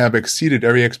have exceeded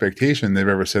every expectation they've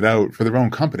ever set out for their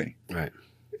own company. Right.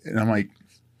 And I'm like,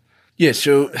 yeah,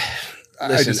 so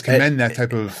I just commend that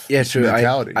type of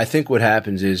mentality. I think what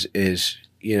happens is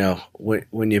you know,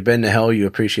 when you've been to hell, you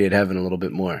appreciate heaven a little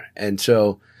bit more. And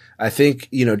so I think,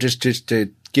 you know, just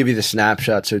to give you the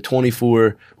snapshot. So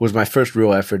 24 was my first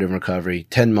real effort in recovery.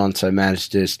 10 months I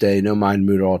managed to stay, no mind,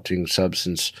 mood altering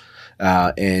substance.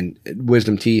 And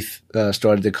wisdom teeth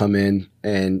started to come in.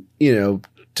 And, you know,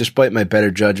 despite my better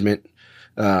judgment,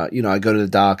 you know, I go to the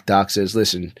doc. Doc says,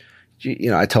 listen, you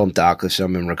know, I tell him, Doc, listen,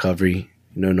 I'm in recovery,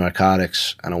 no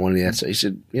narcotics. I don't want any of that. So he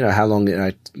said, you know, how long?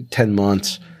 10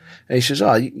 months. And he says,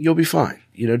 oh, you'll be fine.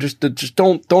 You know, just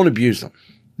don't abuse them.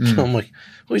 So I'm like,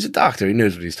 well, he's a doctor. He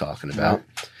knows what he's talking about.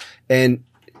 And,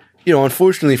 you know,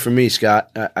 unfortunately for me, Scott,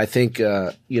 I think,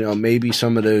 you know, maybe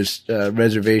some of those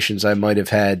reservations I might have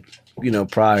had, you know,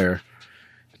 prior.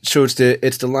 So it's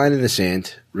the line in the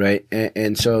sand, right?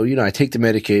 And so, you know, I take the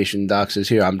medication. Doc says,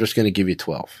 here, I'm just going to give you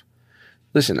 12.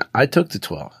 Listen, I took the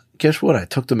 12. Guess what? I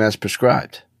took them as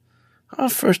prescribed. Oh,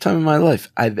 first time in my life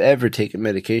I've ever taken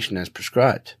medication as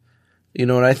prescribed. You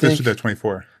know what I think? This was at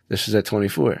 24. This was at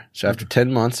 24. So after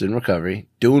 10 months in recovery,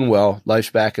 doing well, life's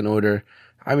back in order.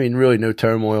 I mean, really no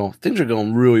turmoil. Things are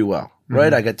going really well,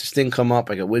 right? I got this thing come up.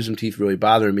 I got wisdom teeth really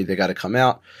bothering me. They got to come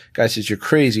out. Guy says, you're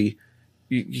crazy.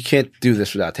 You can't do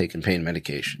this without taking pain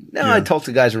medication. Now, I talked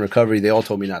to guys in recovery. They all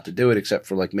told me not to do it, except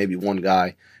for like maybe one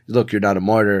guy. Look, you're not a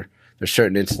martyr. There's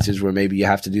certain instances where maybe you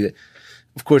have to do that.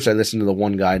 Of course, I listened to the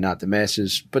one guy, not the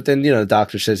masses. But then, you know, the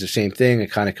doctor says the same thing.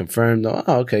 It kind of confirmed, oh,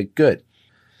 okay, good.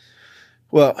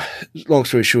 Well, long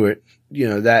story short, you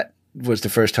know, that was the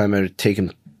first time I had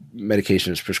taken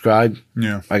medication as prescribed.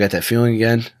 Yeah. I got that feeling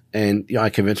again. And, you know, I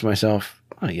convinced myself,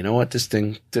 oh, you know what? This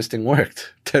thing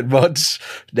worked. 10 months.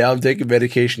 Now I'm taking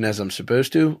medication as I'm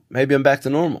supposed to. Maybe I'm back to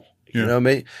normal. You know,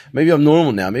 maybe I'm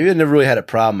normal now. Maybe I never really had a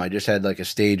problem. I just had like a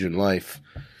stage in life.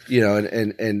 You know,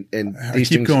 and these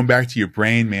keep things, going back to your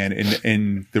brain, man,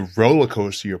 and the roller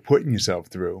coaster you're putting yourself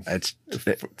through.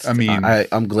 I mean,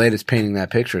 I'm glad it's painting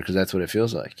that picture because that's what it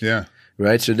feels like. Yeah.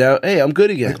 Right. So now, hey, I'm good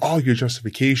again. Like all your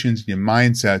justifications and your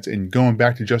mindsets and going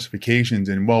back to justifications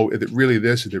and, well, is it really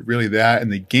this? Is it really that?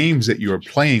 And the games that you're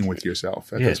playing with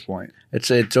yourself at this point.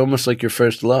 It's almost like your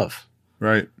first love.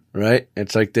 Right. Right.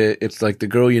 It's like the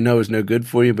girl you know is no good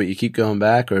for you, but you keep going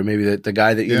back, or maybe the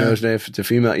guy that you know is, if it's a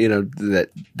female, you know, that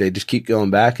they just keep going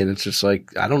back, and it's just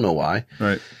like, I don't know why.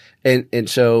 Right. And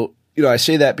so, you know, I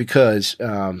say that because, you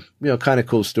know, kind of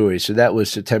cool story. So that was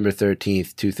September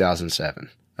 13th, 2007.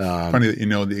 Funny that you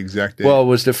know the exact date. Well, it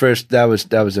was that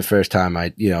was the first time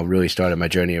I, you know, really started my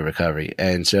journey of recovery.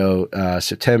 And so,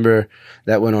 September,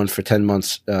 that went on for 10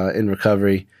 months, in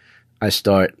recovery.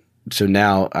 So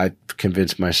now I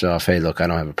convinced myself, hey, look, I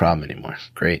don't have a problem anymore.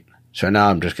 Great. So now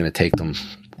I'm just going to take them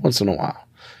once in a while.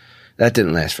 That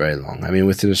didn't last very long. I mean,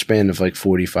 within a span of like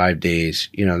 45 days,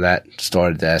 you know, that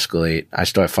started to escalate. I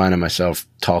start finding myself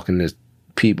talking to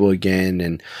people again.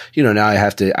 And, you know, now I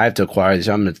have to acquire these.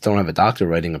 I don't have a doctor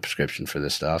writing a prescription for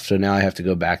this stuff. So now I have to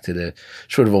go back to the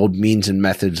sort of old means and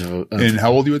methods of And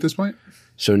how old are you at this point?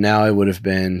 So now I would have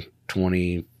been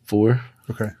 24.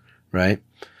 Okay. Right.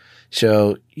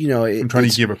 So, you know, I'm trying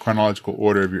to give a chronological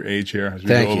order of your age here. As we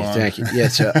go along. Thank you. Yeah.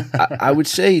 So I would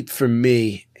say for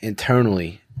me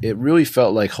internally, it really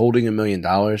felt like holding $1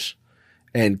 million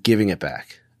and giving it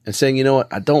back and saying, you know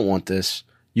what? I don't want this.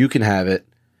 You can have it.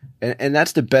 And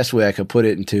that's the best way I could put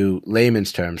it into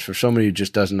layman's terms for somebody who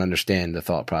just doesn't understand the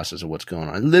thought process of what's going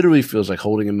on. It literally feels like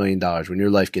holding $1 million when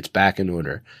your life gets back in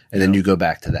order and then you go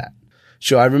back to that.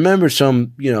 So I remember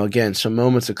some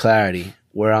moments of clarity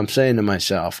where I'm saying to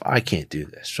myself, I can't do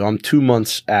this. So I'm 2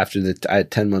 months after I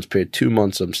had 10 months period, 2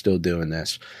 months I'm still doing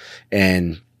this.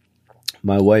 And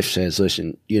my wife says,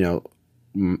 listen,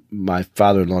 my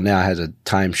father-in-law now has a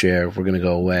timeshare. We're going to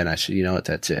go away. And I said, you know what?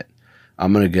 That's it.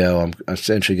 I'm going to go. I'm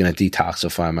essentially going to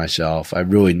detoxify myself. I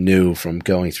really knew from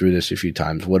going through this a few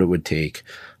times what it would take.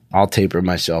 I'll taper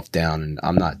myself down, and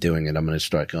I'm not doing it. I'm going to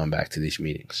start going back to these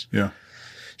meetings. Yeah.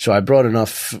 So I brought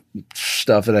enough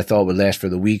stuff that I thought would last for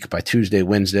the week. By Tuesday,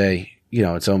 Wednesday,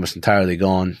 it's almost entirely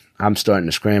gone. I'm starting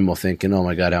to scramble thinking, oh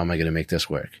my God, how am I going to make this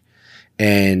work?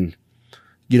 And,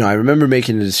 I remember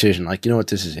making a decision, like, you know what,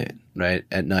 this is it, right,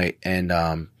 at night. And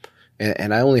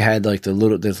I only had like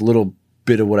this little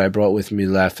bit of what I brought with me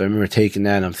left. I remember taking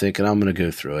that and I'm thinking, I'm going to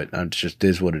go through it. It just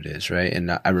is what it is, right?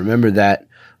 And I remember that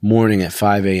morning at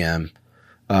 5 a.m.,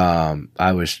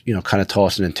 I was, kind of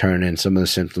tossing and turning. Some of the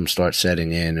symptoms start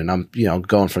setting in, and I'm,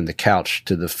 going from the couch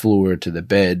to the floor to the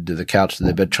bed to the couch to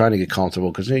the bed, trying to get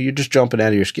comfortable because you're just jumping out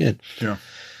of your skin. Yeah.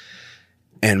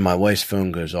 And my wife's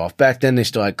phone goes off. Back then, they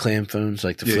still had clam phones,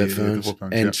 like the flip phones. The flip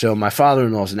phones. And so my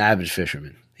father-in-law is an avid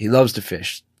fisherman. He loves to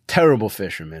fish. Terrible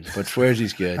fisherman, but swears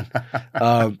he's good.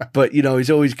 But, he's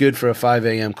always good for a 5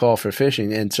 a.m. call for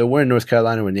fishing. And so we're in North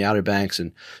Carolina, we're in the Outer Banks.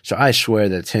 And so I swear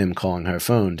that's him calling her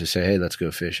phone to say, hey, let's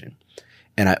go fishing.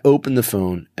 And I opened the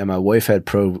phone, and my wife had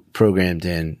programmed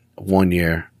in 1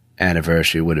 year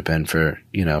anniversary would have been for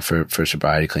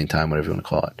sobriety, clean time, whatever you want to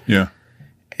call it. Yeah.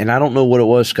 And I don't know what it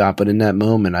was, Scott, but in that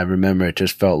moment, I remember it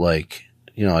just felt like,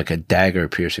 like a dagger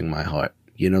piercing my heart.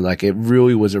 Like it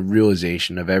really was a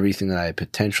realization of everything that I had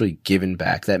potentially given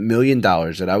back, that $1 million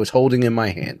that I was holding in my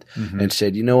hand and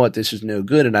said, you know what, this is no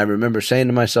good. And I remember saying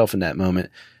to myself in that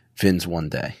moment, Vin's one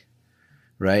day,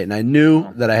 right? And I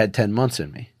knew that I had 10 months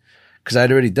in me because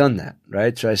I'd already done that,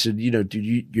 right? So I said, dude,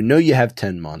 you have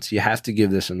 10 months. You have to give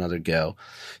this another go.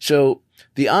 So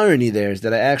the irony there is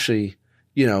that I actually,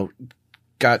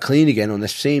 got clean again on the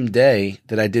same day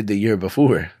that I did the year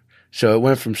before. So it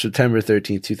went from September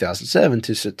 13th, 2007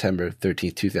 to September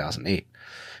 13th, 2008.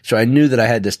 So I knew that I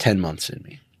had this 10 months in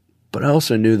me, but I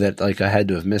also knew that I had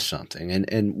to have missed something.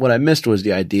 And what I missed was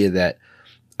the idea that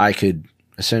I could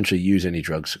essentially use any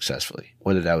drug successfully,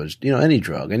 whether that was, any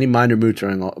drug, any minor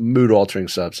mood altering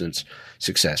substance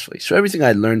successfully. So everything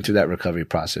I learned through that recovery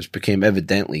process became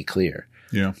evidently clear,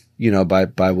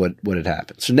 by what had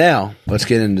happened. So now let's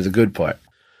get into the good part.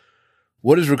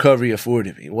 What does recovery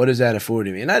afforded me? What does that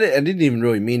afforded me? And I didn't even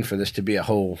really mean for this to be a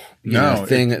whole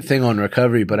thing on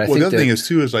recovery, but I think the other thing is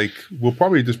too is we'll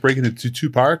probably just break it into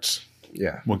two parts.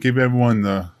 Yeah, we'll give everyone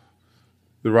the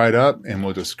ride up, and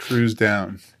we'll just cruise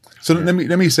down. So let me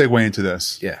segue into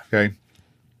this. Yeah. Okay.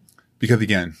 Because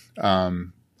again, I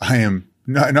am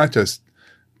not just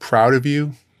proud of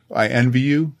you. I envy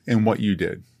you in what you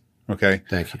did. Okay.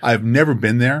 Thank you. I've never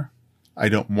been there. I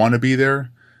don't want to be there.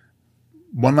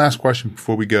 One last question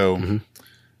before we go. Mm-hmm.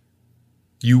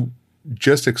 You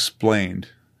just explained,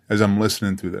 as I'm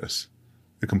listening through this,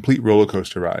 a complete roller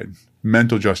coaster ride,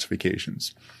 mental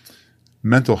justifications,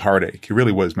 mental heartache. It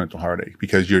really was mental heartache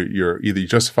because you're either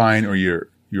justifying or you're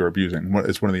abusing.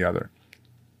 It's one or the other.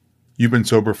 You've been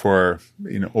sober for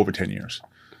over 10 years.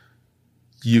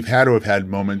 You've had to have had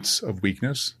moments of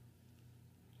weakness.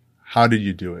 How did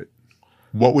you do it?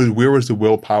 Where was the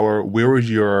willpower? Where was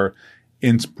your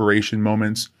inspiration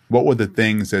moments? What were the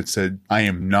things that said,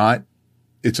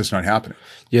 it's just not happening?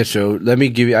 Yeah. So let me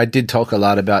give you, I did talk a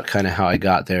lot about kind of how I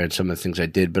got there and some of the things I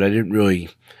did, but I didn't really,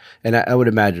 and I would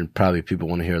imagine probably people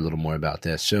want to hear a little more about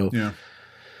this. So yeah,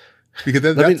 because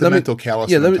that's the mental callous.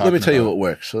 Yeah. Let me tell you what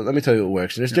works. So let me tell you what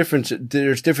works. And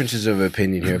there's differences of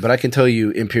opinion here, but I can tell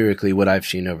you empirically what I've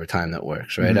seen over time that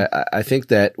works, right? Mm-hmm. I think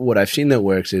that what I've seen that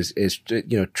works is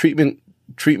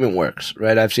treatment works,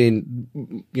 right? I've seen,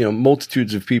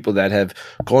 multitudes of people that have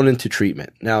gone into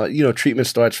treatment. Now, treatment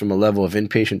starts from a level of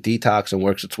inpatient detox and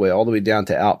works its way all the way down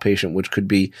to outpatient, which could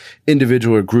be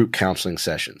individual or group counseling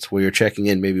sessions where you're checking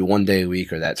in maybe one day a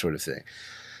week or that sort of thing.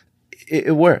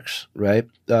 It works, right?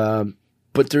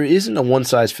 But there isn't a one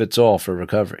size fits all for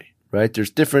recovery, right? There's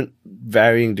different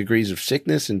varying degrees of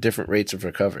sickness and different rates of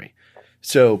recovery.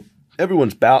 So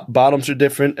everyone's bottoms are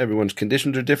different. Everyone's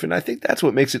conditions are different. I think that's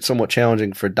what makes it somewhat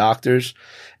challenging for doctors.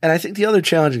 And I think the other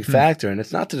challenging factor, and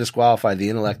it's not to disqualify the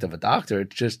intellect of a doctor,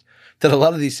 it's just that a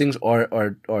lot of these things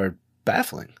are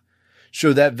baffling.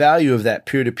 So that value of that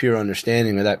peer-to-peer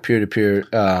understanding or that peer-to-peer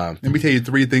let me tell you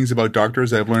 3 things about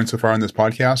doctors I've learned so far on this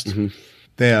podcast. Mm-hmm.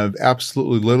 They have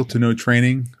absolutely little to no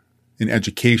training in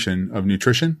education of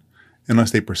nutrition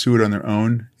unless they pursue it on their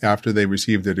own after they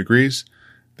receive their degrees.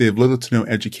 They have little to no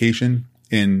education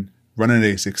in running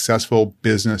a successful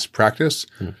business practice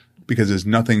because there's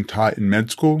nothing taught in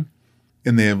med school,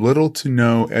 and they have little to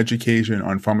no education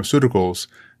on pharmaceuticals,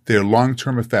 their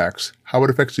long-term effects, how it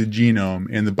affects the genome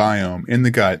and the biome in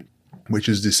the gut, which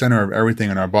is the center of everything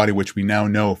in our body, which we now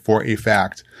know for a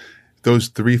fact. Those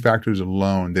 3 factors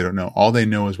alone, they don't know. All they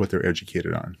know is what they're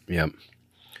educated on. Yeah.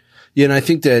 Yeah, and I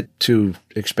think that to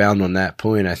expound on that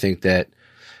point, I think that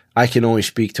I can only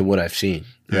speak to what I've seen,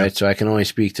 right? So I can only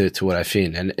speak to what I've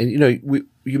seen. And you know,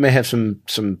 you may have some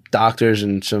doctors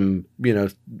and some, you know,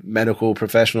 medical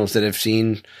professionals that have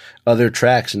seen other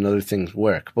tracks and other things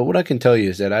work. But what I can tell you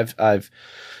is that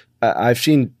I've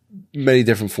seen many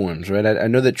different forms, right? I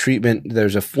know that treatment,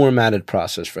 there's a formatted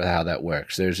process for how that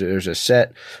works. There's a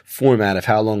set format of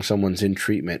how long someone's in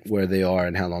treatment, where they are,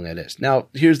 and how long it is. Now,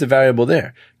 here's the variable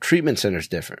there. Treatment centers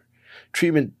differ.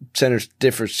 Treatment centers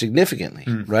differ significantly,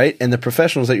 right? And the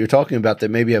professionals that you're talking about that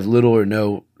maybe have little or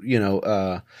no, you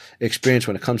know, experience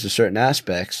when it comes to certain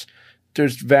aspects,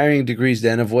 there's varying degrees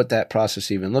then of what that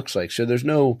process even looks like. So there's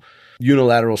no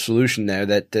unilateral solution there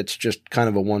that's just kind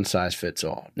of a one size fits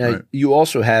all. Now, you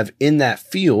also have in that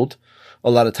field,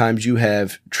 a lot of times you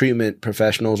have treatment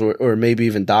professionals or maybe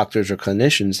even doctors or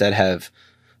clinicians that have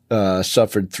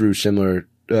suffered through similar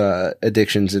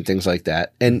addictions and things like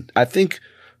that. And I think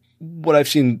what I've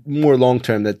seen more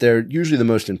long-term, that they're usually the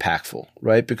most impactful,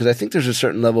 right? Because I think there's a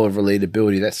certain level of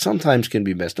relatability that sometimes can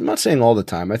be missed. I'm not saying all the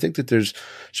time. I think that there's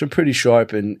some pretty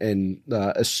sharp and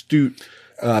astute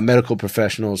medical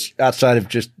professionals outside of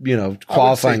just, you know,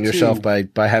 qualifying yourself by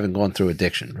having gone through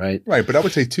addiction, right? Right. But I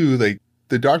would say too, like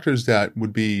the doctors that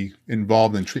would be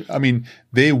involved in treatment, I mean,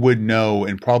 they would know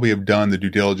and probably have done the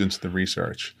due diligence, the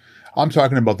research. I'm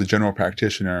talking about the general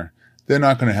practitioner. They're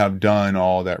not going to have done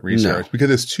all that research because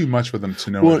it's too much for them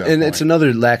to know. Well, and it's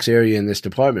another lax area in this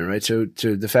department, right? So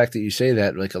to the fact that you say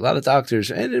that, like a lot of doctors,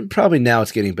 and probably now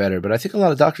it's getting better, but I think a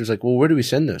lot of doctors are like, well, where do we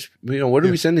send those? You know, where do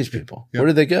we send these people? Where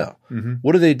do they go?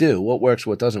 What do they do? What works?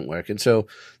 What doesn't work? And so,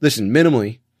 listen,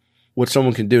 minimally, what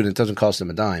someone can do, and it doesn't cost them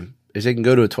a dime, is they can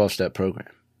go to a 12-step program.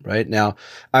 Right now,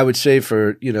 I would say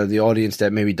for, you know, the audience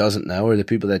that maybe doesn't know, or the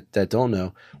people that don't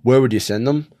know, where would you send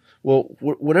them? Well,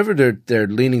 whatever they're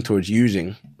leaning towards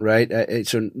using, right?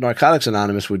 So Narcotics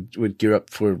Anonymous would gear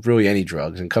up for really any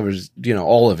drugs and covers, you know,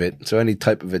 all of it. So any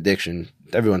type of addiction,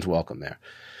 everyone's welcome there.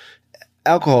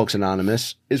 Alcoholics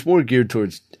Anonymous is more geared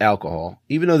towards alcohol,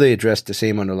 even though they address the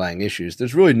same underlying issues.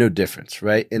 There's really no difference,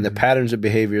 right? In the patterns of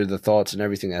behavior, the thoughts, and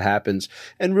everything that happens,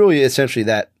 and really essentially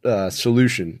that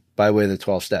solution by way of the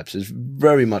 12 steps is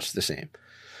very much the same.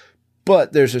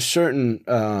 But there's a certain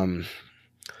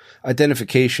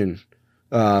identification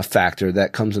factor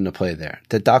that comes into play there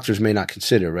that doctors may not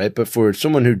consider, right? But for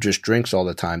someone who just drinks all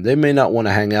the time, they may not want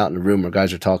to hang out in a room where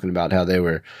guys are talking about how they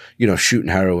were, you know, shooting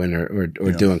heroin or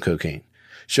doing cocaine.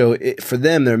 So for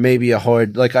them, there may be a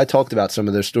hard, like I talked about some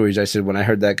of those stories. I said, when I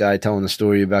heard that guy telling the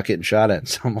story about getting shot at,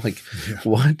 so I'm like,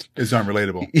 what? It's not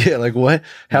relatable. Yeah. Like what?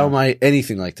 How am I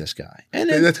anything like this guy? And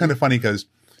then, that's kind of funny because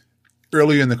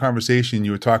earlier in the conversation,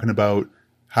 you were talking about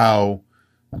how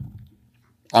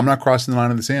I'm not crossing the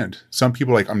line in the sand. Some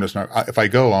people are like, I'm just not, if I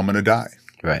go, I'm going to die.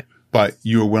 Right. But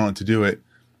you are willing to do it.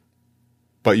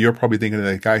 But you're probably thinking of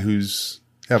that guy who's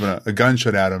having a gun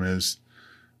shot at him is,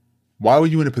 why were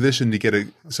you in a position to get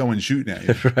someone shooting at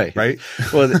you? Right. Right.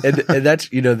 Well, and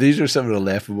that's, you know, these are some of the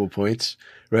laughable points,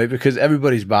 right? Because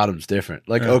everybody's bottom's different.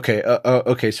 Like,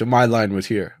 okay, so my line was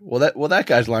here. Well, that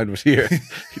guy's line was here.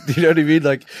 You know what I mean?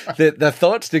 Like the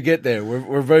thoughts to get there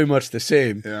were very much the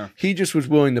same. Yeah. He just was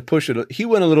willing to push it. He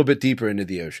went a little bit deeper into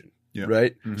the ocean. Yeah.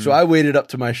 Right. Mm-hmm. So I waded up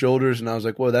to my shoulders and I was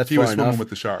like, well, that's fine enough. He was swimming with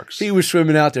the sharks. He was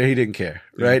swimming out there. He didn't care.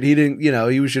 Right. He didn't, you know,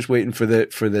 he was just waiting for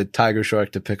the tiger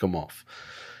shark to pick him off.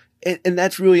 And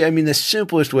that's really, I mean, the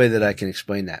simplest way that I can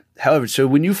explain that. However, so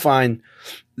when you find,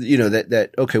 you know,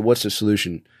 that, okay, what's the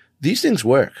solution? These things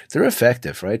work. They're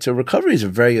effective, right? So recovery is a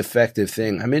very effective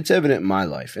thing. I mean, it's evident in my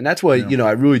life. And that's why, you know,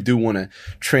 I really do want to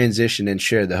transition and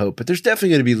share the hope. But there's definitely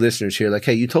going to be listeners here like,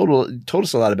 hey, you told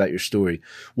us a lot about your story.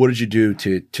 What did you do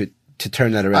to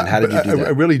turn that around? How did you do that?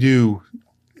 I really do.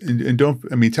 And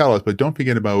tell us, but don't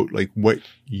forget about like what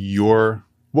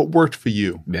worked for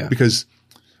you. Yeah. Because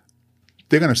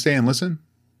they're going to stay and listen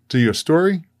to your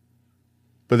story,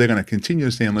 but they're going to continue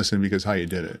to stay and listen because how you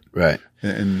did it. Right.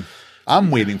 And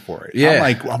I'm waiting for it. Yeah.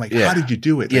 I'm like, how did you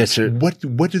do it? Yeah, like, sir.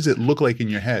 What does it look like in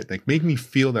your head? Like, make me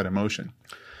feel that emotion.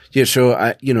 Yeah,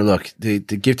 so look, the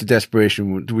gift of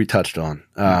desperation we touched on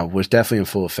was definitely in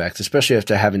full effect, especially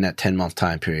after having that 10-month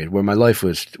time period where my life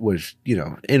was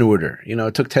in order.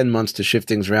 It took 10 months to shift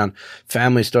things around.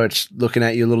 Family starts looking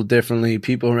at you a little differently.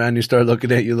 People around you start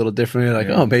looking at you a little differently. Like,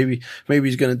 oh, maybe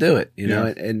he's going to do it.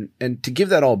 And to give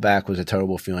that all back was a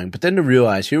terrible feeling. But then to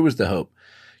realize here was the hope.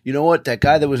 You know what? That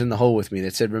guy that was in the hole with me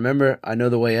that said, "Remember, I know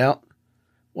the way out."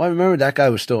 Well, I remember that guy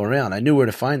was still around. I knew where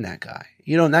to find that guy.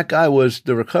 And that guy was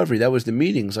the recovery. That was the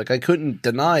meetings. Like, I couldn't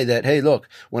deny that, hey, look,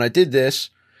 when I did this,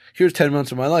 here's 10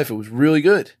 months of my life. It was really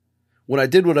good. When I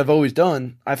did what I've always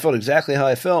done, I felt exactly how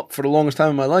I felt for the longest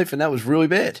time in my life, and that was really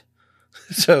bad.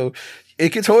 So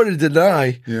it gets harder to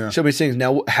deny so many things.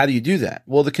 Now, how do you do that?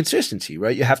 Well, the consistency,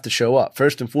 right? You have to show up.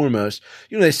 First and foremost,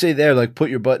 they say there, like, put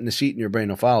your butt in the seat and your brain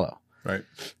will follow. Right.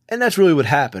 And that's really what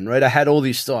happened, right? I had all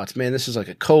these thoughts, man, this is like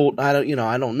a cult. I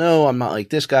don't know. I'm not like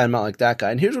this guy. I'm not like that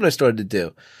guy. And here's what I started to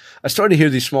do. I started to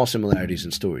hear these small similarities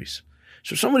in stories.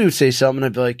 So somebody would say something,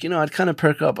 I'd be like, I'd kind of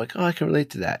perk up like, oh, I can relate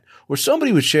to that. Or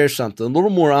somebody would share something a little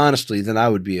more honestly than I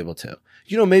would be able to.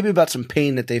 Maybe about some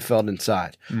pain that they felt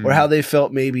inside or how they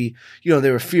felt maybe,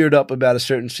 they were feared up about a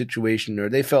certain situation or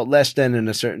they felt less than in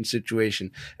a certain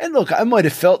situation. And look, I might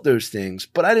have felt those things,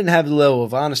 but I didn't have the level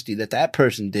of honesty that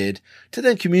person did to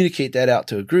then communicate that out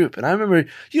to a group. And I remember,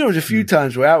 there was a few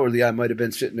times where outwardly I might have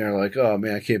been sitting there like, oh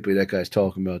man, I can't believe that guy's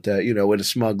talking about that, with a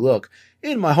smug look.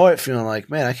 In my heart feeling like,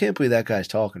 man, I can't believe that guy's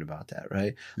talking about that,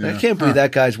 right? Like, I can't believe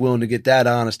that guy's willing to get that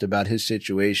honest about his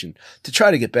situation to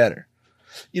try to get better.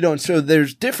 And so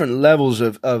there's different levels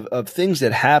of things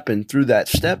that happen through that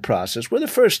step process where the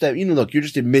first step, look, you're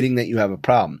just admitting that you have a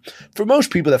problem. For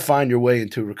most people that find your way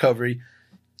into recovery,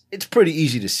 it's pretty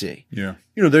easy to see. Yeah.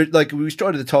 Like we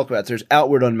started to talk about, there's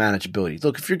outward unmanageability.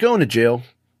 Look, if you're going to jail,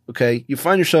 okay, you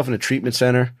find yourself in a treatment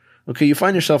center, okay, you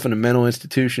find yourself in a mental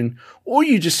institution, or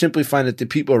you just simply find that the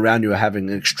people around you are having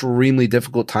an extremely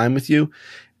difficult time with you,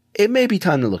 it may be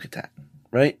time to look at that.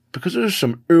 Right? Because there's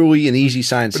some early and easy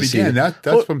signs to see. But again,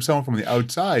 that's from someone from the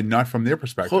outside, not from their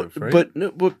perspective, right? But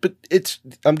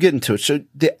I'm getting to it. So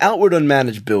the outward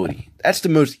unmanageability, that's the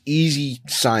most easy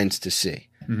signs to see.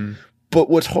 Mm-hmm. But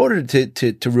what's harder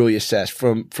to really assess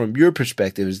from your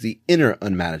perspective is the inner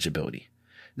unmanageability.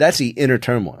 That's the inner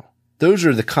turmoil. Those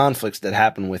are the conflicts that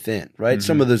happen within, right? Mm-hmm.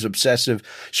 Some of those obsessive,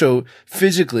 so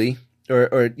physically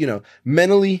or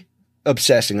mentally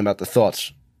obsessing about the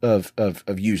thoughts of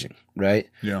using, right?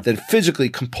 Yeah. Then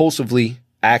physically compulsively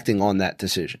acting on that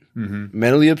decision. Mm-hmm.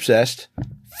 Mentally obsessed,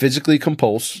 physically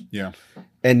compulse. Yeah.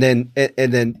 And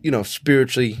then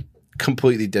spiritually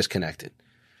completely disconnected.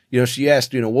 So you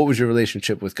asked, what was your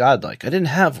relationship with God like? I didn't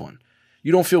have one.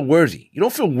 You don't feel worthy. You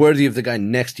don't feel worthy of the guy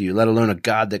next to you, let alone a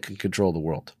God that can control the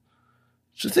world.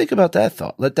 So think about that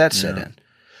thought. Let that set in.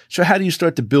 So how do you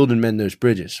start to build and mend those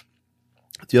bridges?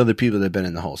 The other people that have been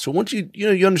in the hole. So once you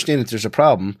understand that there's a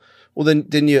problem, well,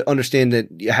 then you understand that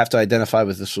you have to identify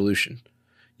with the solution.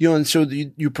 And so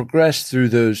you progress through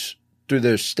those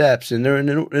steps, and they're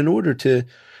in order to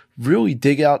really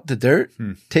dig out the dirt,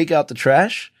 take out the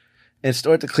trash, and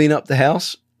start to clean up the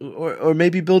house, or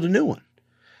maybe build a new one.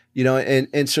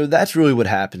 And so that's really what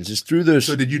happens is through those.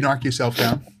 So did you knock yourself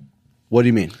down? What do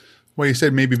you mean? Well, you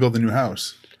said maybe build a new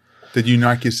house. Did you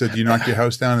knock your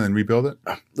house down and then rebuild it?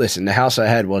 Listen, the house I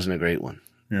had wasn't a great one.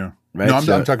 Yeah. Right? No,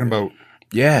 I'm talking about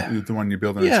the one you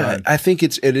built on the side. I think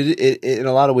it in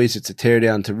a lot of ways it's a tear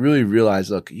down to really realize,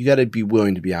 look, you got to be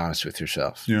willing to be honest with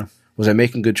yourself. Yeah. Was I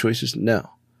making good choices? No.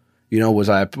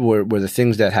 Were the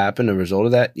things that happened a result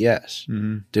of that? Yes.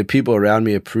 Mm-hmm. Did people around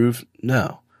me approve?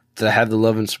 No. Did I have the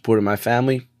love and support of my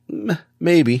family?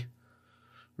 Maybe.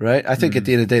 Right? I think at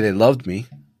the end of the day they loved me.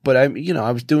 But I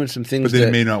was doing some things. But they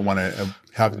may not want to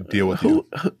have to deal with you.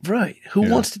 Right. Who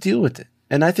wants to deal with it?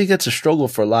 And I think that's a struggle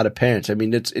for a lot of parents. I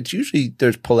mean, it's usually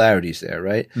there's polarities there,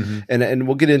 right? Mm-hmm. And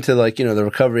we'll get into the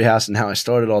recovery house and how I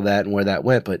started all that and where that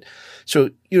went. But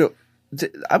so,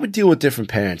 I would deal with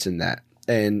different parents in that.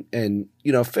 And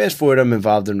fast forward, I'm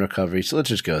involved in recovery. So let's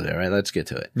just go there, right? Let's get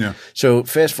to it. Yeah. So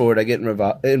fast forward, I get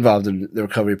involved in the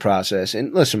recovery process.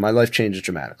 And listen, my life changes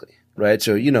dramatically. Right.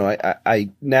 So, I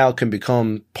now can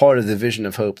become part of the vision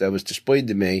of hope that was displayed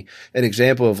to me, an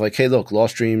example of like, hey, look,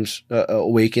 lost dreams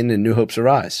awaken and new hopes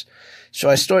arise. So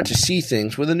I start to see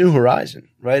things with a new horizon,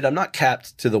 right? I'm not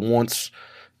capped to the once,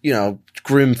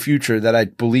 grim future that I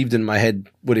believed in my head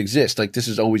would exist. Like this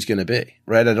is always going to be,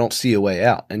 right? I don't see a way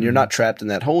out and you're not trapped in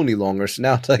that hole any longer. So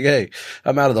now it's like, hey,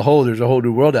 I'm out of the hole. There's a whole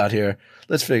new world out here.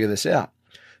 Let's figure this out.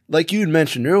 Like you had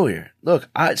mentioned earlier, look,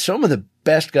 some of the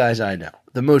best guys I know,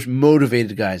 the most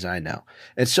motivated guys I know,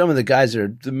 and some of the guys that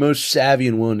are the most savvy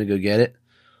and willing to go get it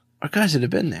are guys that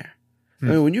have been there. I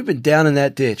mean, when you've been down in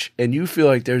that ditch and you feel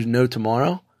like there's no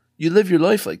tomorrow, you live your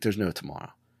life like there's no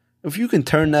tomorrow. If you can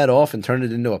turn that off and turn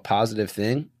it into a positive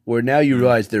thing, where now you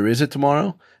realize there is a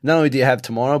tomorrow, not only do you have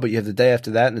tomorrow, but you have the day after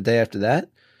that and the day after that.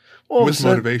 Well, with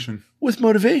motivation. With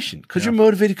motivation. Because you're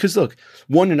motivated. Because look,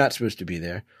 one, you're not supposed to be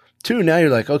there. Two, now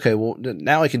you're like, okay, well,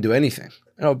 now I can do anything.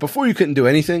 You know, before you couldn't do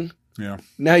anything. Yeah.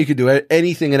 Now you can do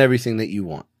anything and everything that you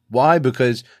want. Why?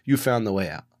 Because you found the way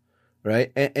out.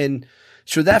 Right? And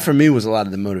so that for me was a lot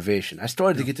of the motivation. I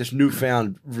started to get this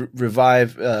newfound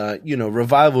revival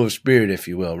of spirit, if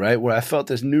you will, right? Where I felt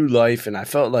this new life and I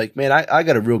felt like, man, I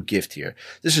got a real gift here.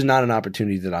 This is not an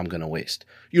opportunity that I'm going to waste.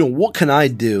 You know, what can I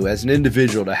do as an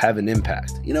individual to have an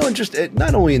impact? You know, and just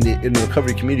not only in the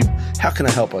recovery community, how can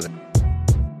I help others?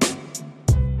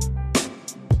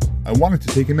 I wanted to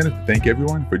take a minute to thank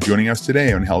everyone for joining us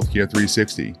today on Healthcare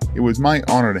 360. It was my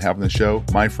honor to have on the show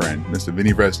my friend, Mr.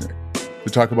 Vinny Resnick, to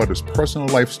talk about his personal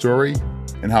life story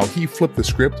and how he flipped the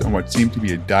script on what seemed to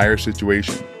be a dire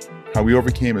situation, how he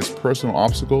overcame his personal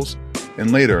obstacles,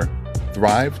 and later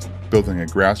thrived building a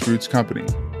grassroots company,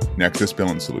 Nexus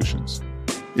Billing Solutions.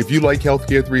 If you like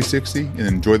Healthcare 360 and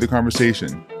enjoy the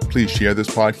conversation, please share this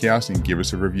podcast and give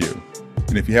us a review.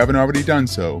 And if you haven't already done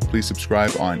so, please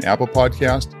subscribe on Apple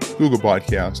Podcast, Google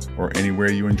Podcast, or anywhere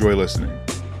you enjoy listening.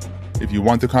 If you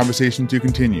want the conversation to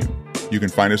continue, you can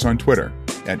find us on Twitter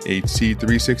at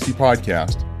HC360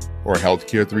 Podcast or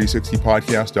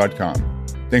healthcare360podcast.com.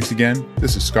 Thanks again.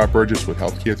 This is Scott Burgess with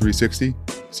Healthcare 360.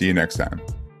 See you next time.